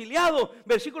reconciliado.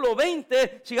 Versículo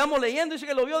 20, sigamos leyendo, dice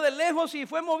que lo vio de lejos y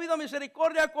fue movido a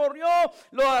misericordia, corrió,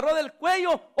 lo agarró del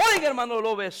cuello, oiga hermano,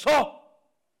 lo besó.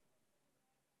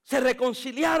 Se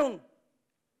reconciliaron.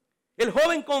 El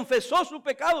joven confesó su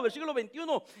pecado, versículo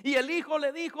 21, y el hijo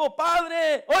le dijo: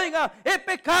 Padre, oiga, he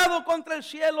pecado contra el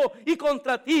cielo y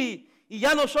contra ti, y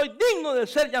ya no soy digno de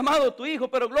ser llamado tu hijo.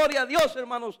 Pero gloria a Dios,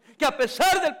 hermanos, que a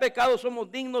pesar del pecado somos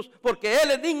dignos, porque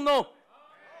Él es digno.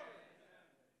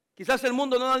 Quizás el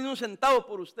mundo no da ni un centavo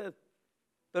por usted,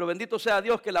 pero bendito sea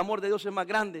Dios, que el amor de Dios es más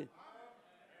grande.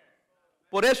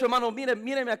 Por eso, hermanos,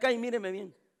 míreme acá y míreme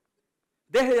bien.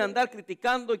 Deje de andar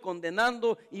criticando y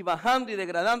condenando y bajando y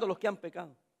degradando a los que han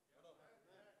pecado.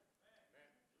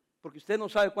 Porque usted no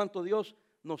sabe cuánto Dios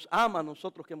nos ama a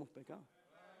nosotros que hemos pecado.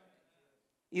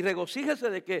 Y regocíjese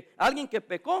de que alguien que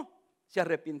pecó se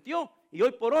arrepintió y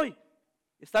hoy por hoy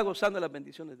está gozando de las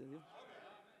bendiciones de Dios.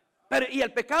 Pero y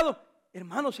el pecado,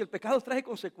 hermanos, si el pecado trae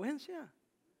consecuencias,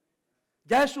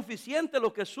 ya es suficiente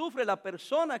lo que sufre la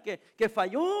persona que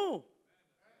falló.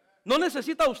 No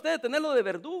necesita usted tenerlo de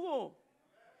verdugo.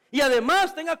 Y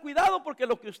además tenga cuidado, porque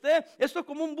lo que usted, esto es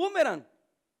como un boomerang.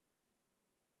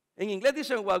 En inglés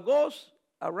dicen what goes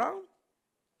around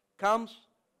comes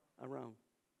around.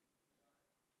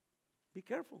 Be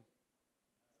careful.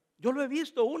 Yo lo he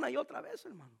visto una y otra vez,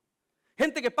 hermano.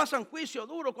 Gente que pasa un juicio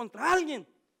duro contra alguien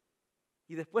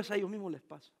y después a ellos mismos les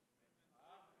pasa.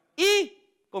 Y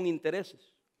con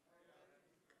intereses.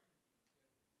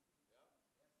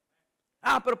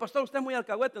 Ah, pero pastor, usted es muy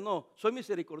alcahuete. No, soy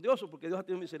misericordioso porque Dios ha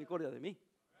tenido misericordia de mí.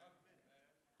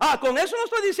 Ah, con eso no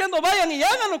estoy diciendo vayan y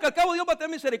hagan lo que al cabo Dios va a tener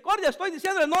misericordia. Estoy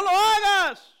diciéndole no lo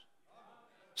hagas.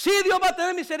 Sí, Dios va a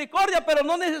tener misericordia, pero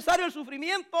no es necesario el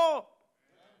sufrimiento.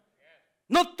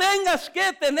 No tengas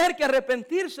que tener que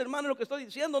arrepentirse, hermano, lo que estoy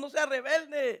diciendo. No sea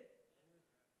rebelde.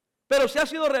 Pero si ha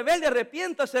sido rebelde,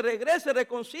 arrepiéntase, regrese,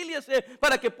 reconcíliese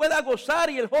para que pueda gozar.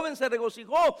 Y el joven se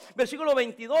regocijó. Versículo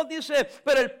 22 dice: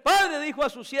 pero el padre dijo a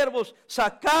sus siervos: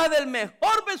 sacad el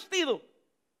mejor vestido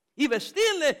y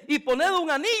vestidle y poned un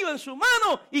anillo en su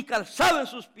mano y calzado en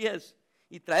sus pies.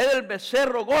 Y traed el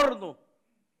becerro gordo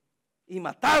y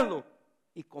matadlo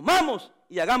y comamos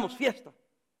y hagamos fiesta.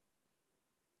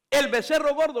 El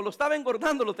becerro gordo lo estaba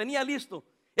engordando, lo tenía listo.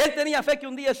 Él tenía fe que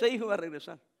un día ese hijo iba a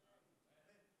regresar.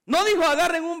 No dijo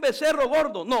agarren un becerro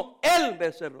gordo, no, el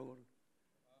becerro gordo.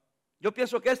 Yo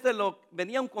pienso que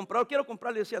venía un comprador, quiero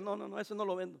comprarlo, y decía, no, ese no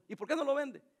lo vendo. ¿Y por qué no lo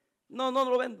vende? No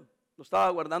lo vendo. Lo estaba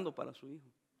guardando para su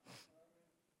hijo.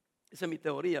 Esa es mi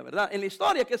teoría, ¿verdad? En la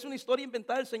historia, que es una historia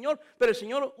inventada del Señor, pero el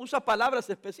Señor usa palabras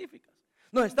específicas.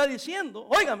 Nos está diciendo,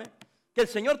 óigame, que el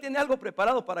Señor tiene algo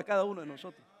preparado para cada uno de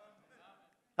nosotros.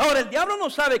 Ahora, el diablo no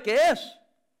sabe qué es.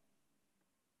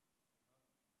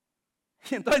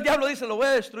 Y entonces el diablo dice, lo voy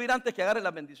a destruir antes que agarre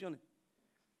las bendiciones.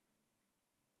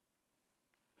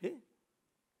 ¿Sí?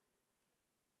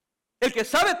 El que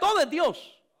sabe todo es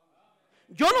Dios.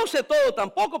 Yo no sé todo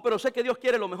tampoco, pero sé que Dios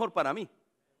quiere lo mejor para mí.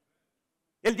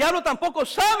 El diablo tampoco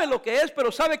sabe lo que es,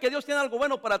 pero sabe que Dios tiene algo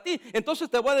bueno para ti. Entonces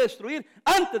te voy a destruir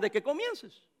antes de que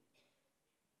comiences.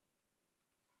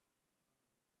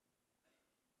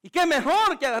 ¿Y qué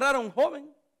mejor que agarrar a un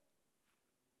joven,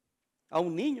 a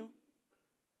un niño,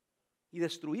 y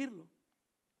destruirlo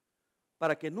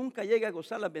para que nunca llegue a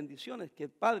gozar las bendiciones que el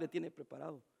Padre tiene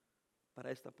preparado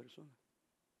para esta persona?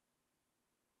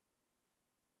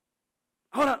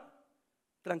 Ahora,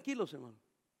 tranquilos, hermano.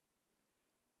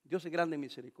 Dios es grande en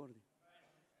misericordia.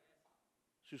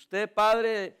 Si usted,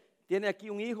 padre, tiene aquí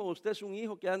un hijo, usted es un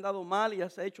hijo que ha andado mal y ya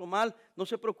se ha hecho mal, no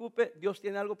se preocupe, Dios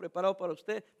tiene algo preparado para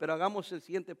usted, pero hagamos el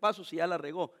siguiente paso. Si ya la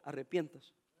regó,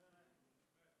 arrepiéntase.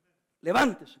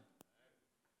 Levántese.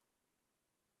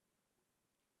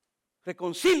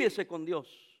 Reconcíliese con Dios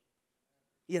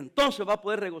y entonces va a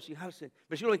poder regocijarse.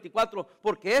 Versículo 24,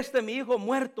 porque mi hijo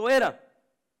muerto era,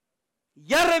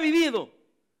 ya revivido,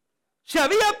 se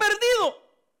había perdido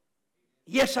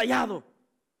y es hallado.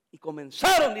 Y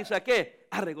comenzaron, dice aquí,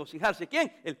 a regocijarse.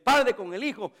 ¿Quién? El padre con el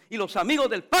hijo. Y los amigos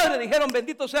del padre dijeron,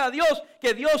 bendito sea Dios,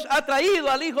 que Dios ha traído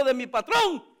al hijo de mi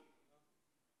patrón.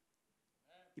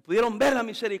 Y pudieron ver la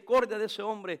misericordia de ese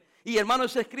hombre. Y hermano,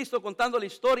 ese es Cristo contando la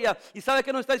historia. ¿Y sabe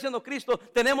qué nos está diciendo Cristo?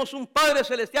 Tenemos un Padre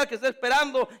Celestial que está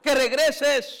esperando que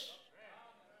regreses.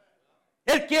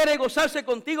 Él quiere gozarse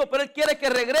contigo, pero Él quiere que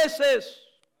regreses.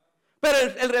 Pero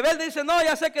el rebelde dice, no,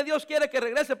 ya sé que Dios quiere que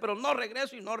regrese, pero no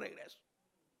regreso y no regreso.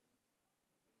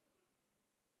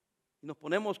 Y nos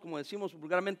ponemos, como decimos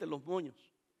vulgarmente, los moños.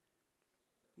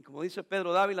 Y como dice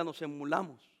Pedro Dávila, nos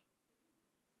emulamos.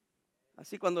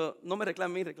 Así cuando no me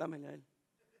reclame a mí, reclámele a él.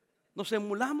 Nos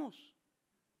emulamos.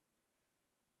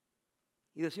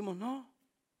 Y decimos, no.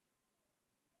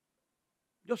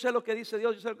 Yo sé lo que dice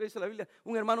Dios, yo sé lo que dice la Biblia.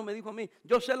 Un hermano me dijo a mí,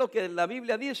 yo sé lo que la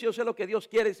Biblia dice, yo sé lo que Dios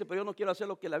quiere. Dice, pero yo no quiero hacer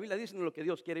lo que la Biblia dice, ni lo que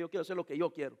Dios quiere. Yo quiero hacer lo que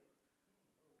yo quiero.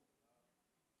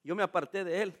 Yo me aparté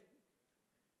de él.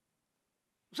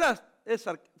 O sea,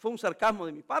 fue un sarcasmo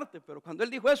de mi parte, pero cuando él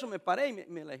dijo eso me paré y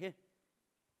me alejé.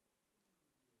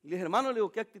 Y le dije, hermano, le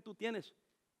digo, ¿qué actitud tienes?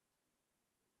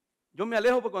 Yo me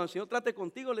alejo porque cuando el Señor trate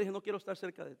contigo, le dije, no quiero estar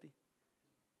cerca de ti.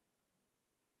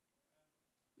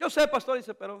 Yo sé, pastor,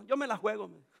 dice, pero yo me la juego.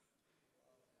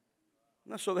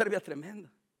 Una soberbia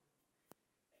tremenda.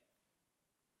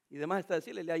 Y además está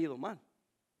decirle, le ha ido mal.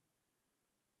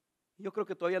 Yo creo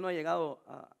que todavía no ha llegado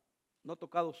no ha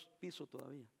tocado piso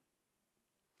todavía.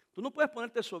 Tú no puedes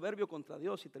ponerte soberbio contra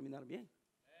Dios y terminar bien.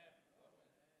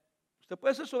 Usted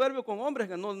puede ser soberbio con hombres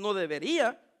que no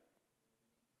debería,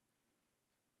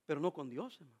 pero no con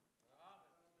Dios, hermano.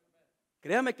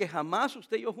 Créame que jamás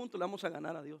usted y yo juntos le vamos a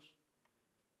ganar a Dios.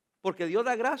 Porque Dios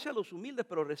da gracia a los humildes,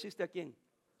 pero resiste ¿a quién?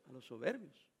 A los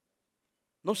soberbios.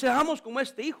 No seamos como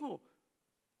este hijo.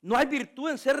 No hay virtud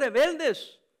en ser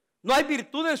rebeldes. No hay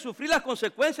virtud en sufrir las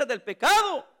consecuencias del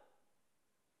pecado.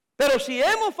 Pero si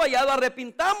hemos fallado,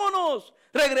 arrepintámonos,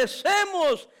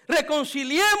 regresemos,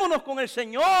 reconciliémonos con el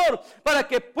Señor para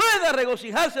que pueda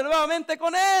regocijarse nuevamente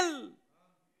con Él.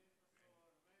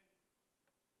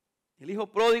 El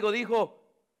hijo pródigo dijo,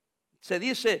 se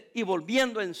dice, y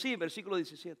volviendo en sí, versículo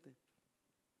 17.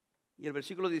 Y el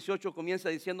versículo 18 comienza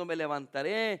diciendo, me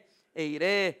levantaré e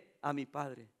iré a mi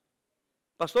padre.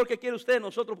 Pastor, ¿qué quiere usted de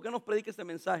nosotros? ¿Por qué nos predica este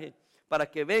mensaje? Para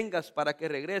que vengas, para que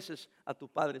regreses a tu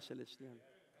Padre Celestial.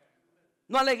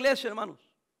 No a la iglesia, hermanos.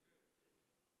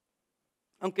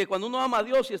 Aunque cuando uno ama a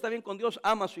Dios y está bien con Dios,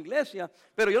 ama a su iglesia.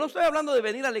 Pero yo no estoy hablando de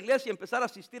venir a la iglesia y empezar a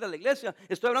asistir a la iglesia.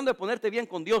 Estoy hablando de ponerte bien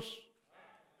con Dios.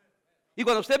 Y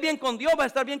cuando esté bien con Dios, va a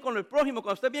estar bien con el prójimo.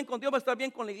 Cuando esté bien con Dios, va a estar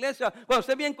bien con la iglesia. Cuando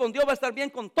esté bien con Dios, va a estar bien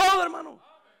con todo, hermano.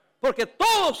 Porque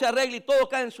todo se arregla y todo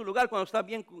cae en su lugar cuando está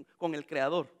bien con el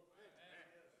Creador.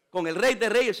 Con el Rey de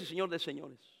Reyes y Señor de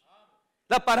Señores.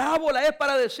 La parábola es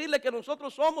para decirle que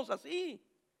nosotros somos así.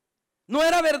 No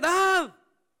era verdad.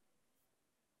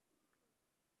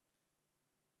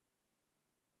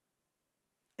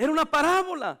 Era una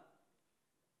parábola.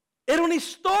 Era una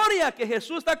historia que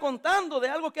Jesús está contando de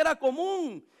algo que era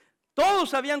común.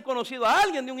 Todos habían conocido a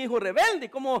alguien de un hijo rebelde. Y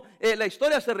como la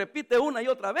historia se repite una y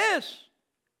otra vez.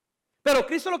 Pero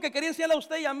Cristo lo que quería enseñarle a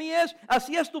usted y a mí es,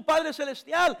 así es tu Padre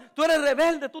Celestial. Tú eres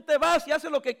rebelde, tú te vas y haces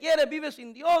lo que quieres, vives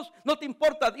sin Dios, no te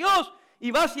importa Dios.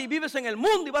 Y vas y vives en el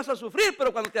mundo y vas a sufrir,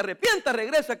 pero cuando te arrepientas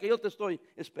regresa que yo te estoy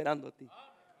esperando a ti.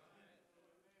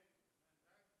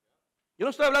 Yo no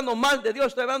estoy hablando mal de Dios,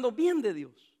 estoy hablando bien de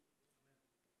Dios.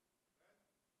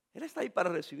 Él está ahí para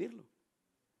recibirlo.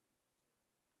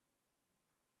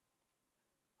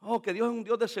 Oh, que Dios es un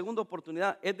Dios de segunda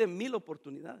oportunidad, es de 1000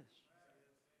 oportunidades.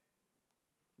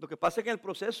 Lo que pasa es que en el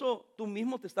proceso tú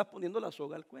mismo te estás poniendo la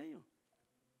soga al cuello.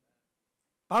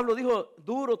 Pablo dijo,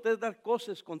 duro te es dar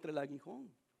cosas contra el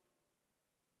aguijón.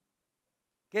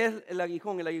 ¿Qué es el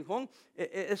aguijón? El aguijón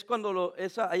es cuando,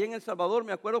 ahí en El Salvador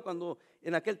me acuerdo cuando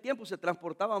en aquel tiempo se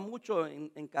transportaba mucho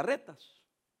en carretas,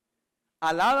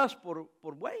 aladas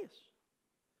por bueyes.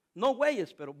 No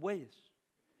bueyes, pero bueyes.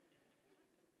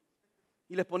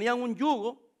 Y les ponían un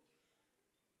yugo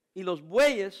y los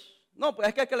bueyes, no, pues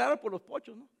es que hay que alar por los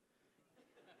pochos, ¿no?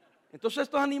 Entonces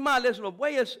estos animales, los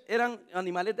bueyes, eran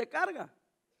animales de carga.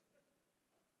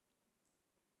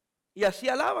 Y así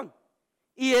alaban.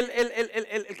 Y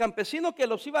el campesino que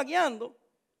los iba guiando,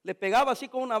 le pegaba así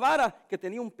con una vara que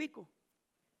tenía un pico.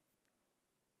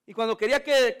 Y cuando quería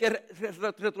que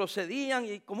retrocedían,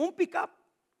 y como un pick-up,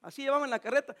 así llevaban la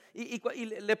carreta, y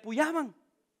le puyaban.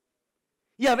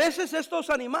 Y a veces estos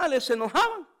animales se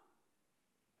enojaban.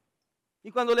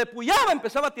 Y cuando le puyaba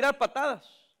empezaba a tirar patadas.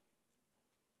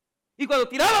 Y cuando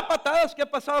tiraba patadas, ¿qué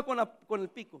pasaba con el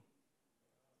pico?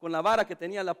 Con la vara que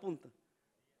tenía en la punta.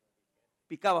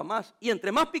 Picaba más. Y entre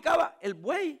más picaba el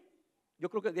buey, yo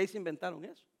creo que de ahí se inventaron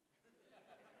eso.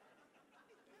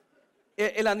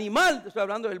 El animal, estoy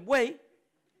hablando del buey,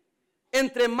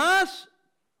 entre más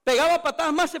pegaba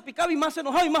patadas, más se picaba y más se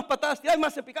enojaba y más patadas tiraba y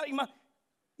más se picaba y más.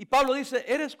 Y Pablo dice,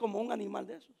 eres como un animal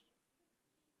de esos.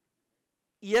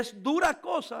 Y es dura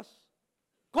cosa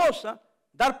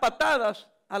dar patadas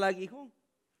al aguijón.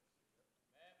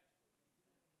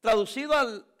 Traducido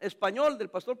al español del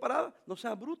pastor Parada, no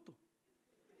sea bruto.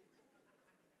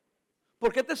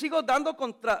 ¿Por qué te sigo dando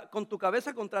con tu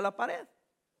cabeza contra la pared?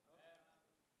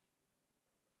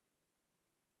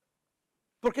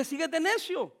 ¿Por qué sigues de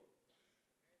necio?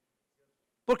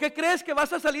 ¿Por qué crees que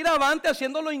vas a salir avante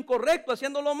haciendo lo incorrecto,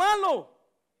 haciendo lo malo?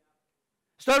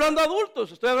 Estoy hablando a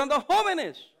adultos, estoy hablando a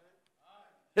jóvenes.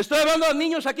 Estoy hablando a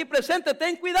niños aquí presentes.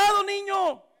 Ten cuidado,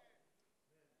 niño.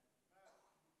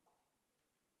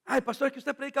 Ay, pastor, es que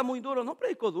usted predica muy duro. No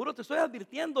predico duro, te estoy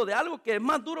advirtiendo de algo que es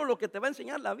más duro lo que te va a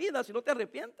enseñar la vida si no te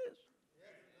arrepientes.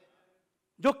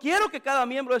 Yo quiero que cada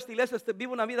miembro de esta iglesia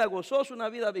viva una vida gozosa, una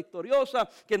vida victoriosa,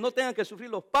 que no tengan que sufrir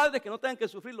los padres, que no tengan que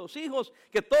sufrir los hijos,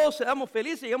 que todos seamos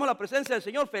felices y lleguemos a la presencia del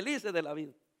Señor felices de la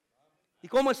vida. ¿Y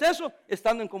cómo es eso?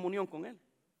 Estando en comunión con Él.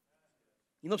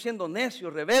 Y no siendo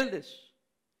necios, rebeldes.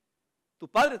 Tu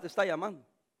Padre te está llamando.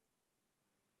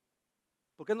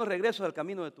 ¿Por qué no regresas al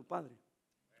camino de tu Padre?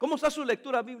 ¿Cómo está su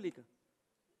lectura bíblica?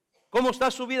 ¿Cómo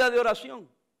está su vida de oración?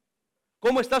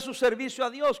 ¿Cómo está su servicio a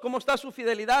Dios? ¿Cómo está su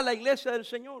fidelidad a la iglesia del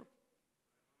Señor?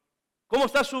 ¿Cómo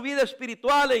está su vida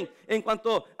espiritual en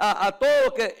cuanto a todo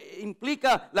lo que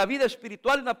implica la vida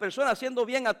espiritual de una persona, haciendo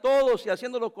bien a todos y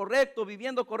haciendo lo correcto,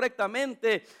 viviendo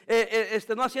correctamente,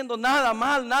 no haciendo nada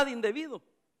mal, nada indebido?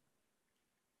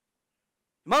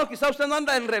 Hermano, quizá usted no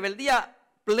anda en rebeldía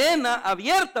plena,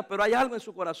 abierta, pero hay algo en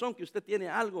su corazón que usted tiene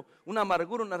algo, una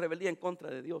amargura, una rebeldía en contra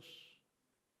de Dios.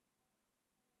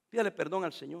 Pídale perdón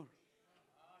al Señor.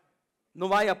 No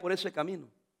vaya por ese camino.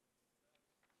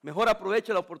 Mejor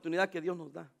aproveche la oportunidad que Dios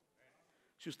nos da.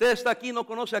 Si usted está aquí y no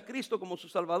conoce a Cristo como su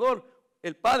Salvador,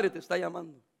 el Padre te está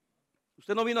llamando.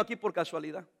 Usted no vino aquí por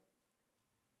casualidad.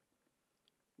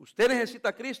 Usted necesita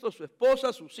a Cristo, su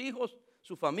esposa, sus hijos,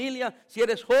 su familia. Si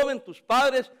eres joven, tus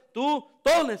padres, tú,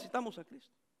 todos necesitamos a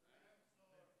Cristo.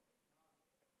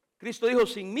 Cristo dijo,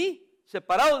 sin mí,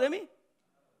 separado de mí,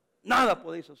 nada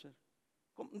podéis hacer.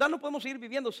 No podemos seguir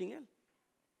viviendo sin Él.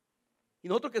 Y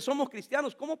nosotros que somos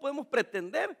cristianos, ¿cómo podemos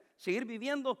pretender seguir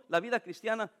viviendo la vida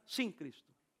cristiana sin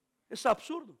Cristo? Es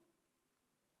absurdo.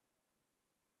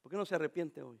 ¿Por qué no se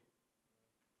arrepiente hoy?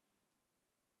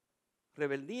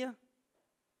 Rebeldía.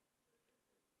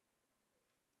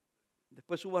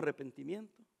 Después hubo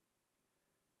arrepentimiento.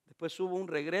 Después hubo un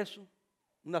regreso,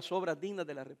 unas obras dignas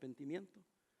del arrepentimiento.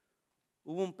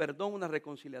 Hubo un perdón, una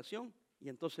reconciliación, y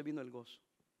entonces vino el gozo.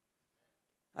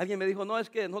 Alguien me dijo, no, es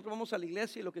que nosotros vamos a la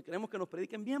iglesia y lo que queremos es que nos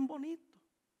prediquen bien bonito,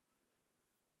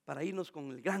 para irnos con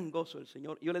el gran gozo del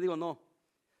Señor. Y yo le digo, no,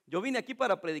 yo vine aquí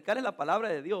para predicarles la palabra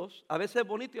de Dios. A veces es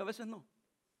bonito y a veces no.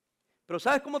 Pero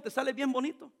 ¿sabes cómo te sale bien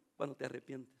bonito? Cuando te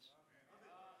arrepientes.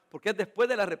 Porque es después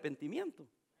del arrepentimiento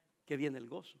que viene el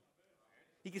gozo.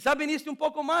 Y quizás viniste un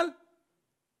poco mal,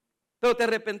 pero te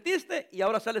arrepentiste y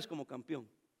ahora sales como campeón.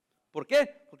 ¿Por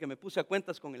qué? Porque me puse a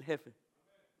cuentas con el jefe.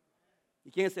 ¿Y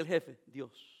quién es el jefe?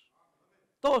 Dios.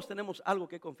 Todos tenemos algo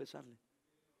que confesarle.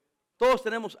 Todos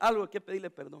tenemos algo que pedirle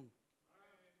perdón.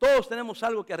 Todos tenemos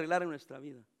algo que arreglar en nuestra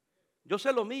vida. Yo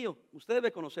sé lo mío, usted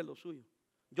debe conocer lo suyo.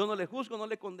 Yo no le juzgo, no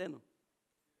le condeno.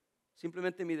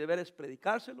 Simplemente mi deber es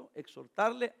predicárselo,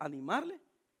 exhortarle, animarle.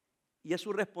 Y es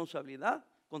su responsabilidad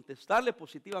contestarle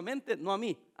positivamente, no a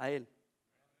mí, a él.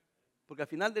 Porque al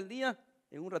final del día,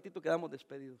 en un ratito quedamos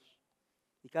despedidos.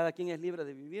 Y cada quien es libre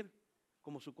de vivir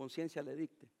como su conciencia le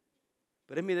dicte.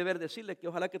 Pero es mi deber decirle que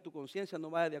ojalá que tu conciencia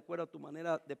no vaya de acuerdo a tu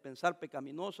manera de pensar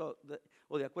pecaminosa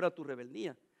o de acuerdo a tu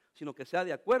rebeldía, sino que sea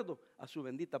de acuerdo a su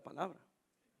bendita palabra,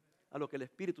 a lo que el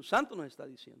Espíritu Santo nos está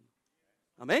diciendo.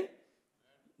 Amén.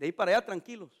 De ahí para allá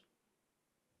tranquilos.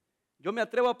 Yo me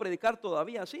atrevo a predicar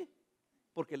todavía así,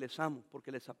 porque les amo,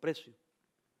 porque les aprecio.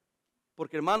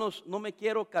 Porque hermanos, no me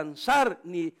quiero cansar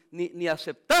ni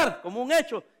aceptar como un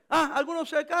hecho. Algunos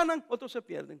se ganan, otros se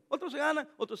pierden. Otros se ganan,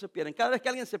 otros se pierden. Cada vez que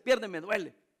alguien se pierde me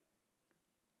duele.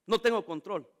 No tengo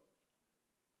control.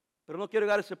 Pero no quiero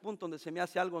llegar a ese punto donde se me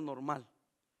hace algo normal.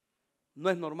 No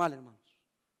es normal, hermanos.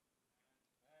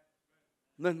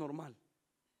 No es normal.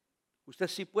 Usted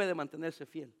sí puede mantenerse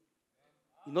fiel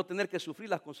y no tener que sufrir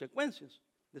las consecuencias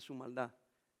de su maldad.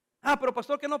 Pero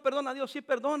pastor, que no perdona a Dios. Sí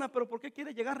perdona, pero ¿por qué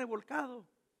quiere llegar revolcado?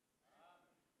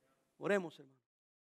 Oremos, hermano.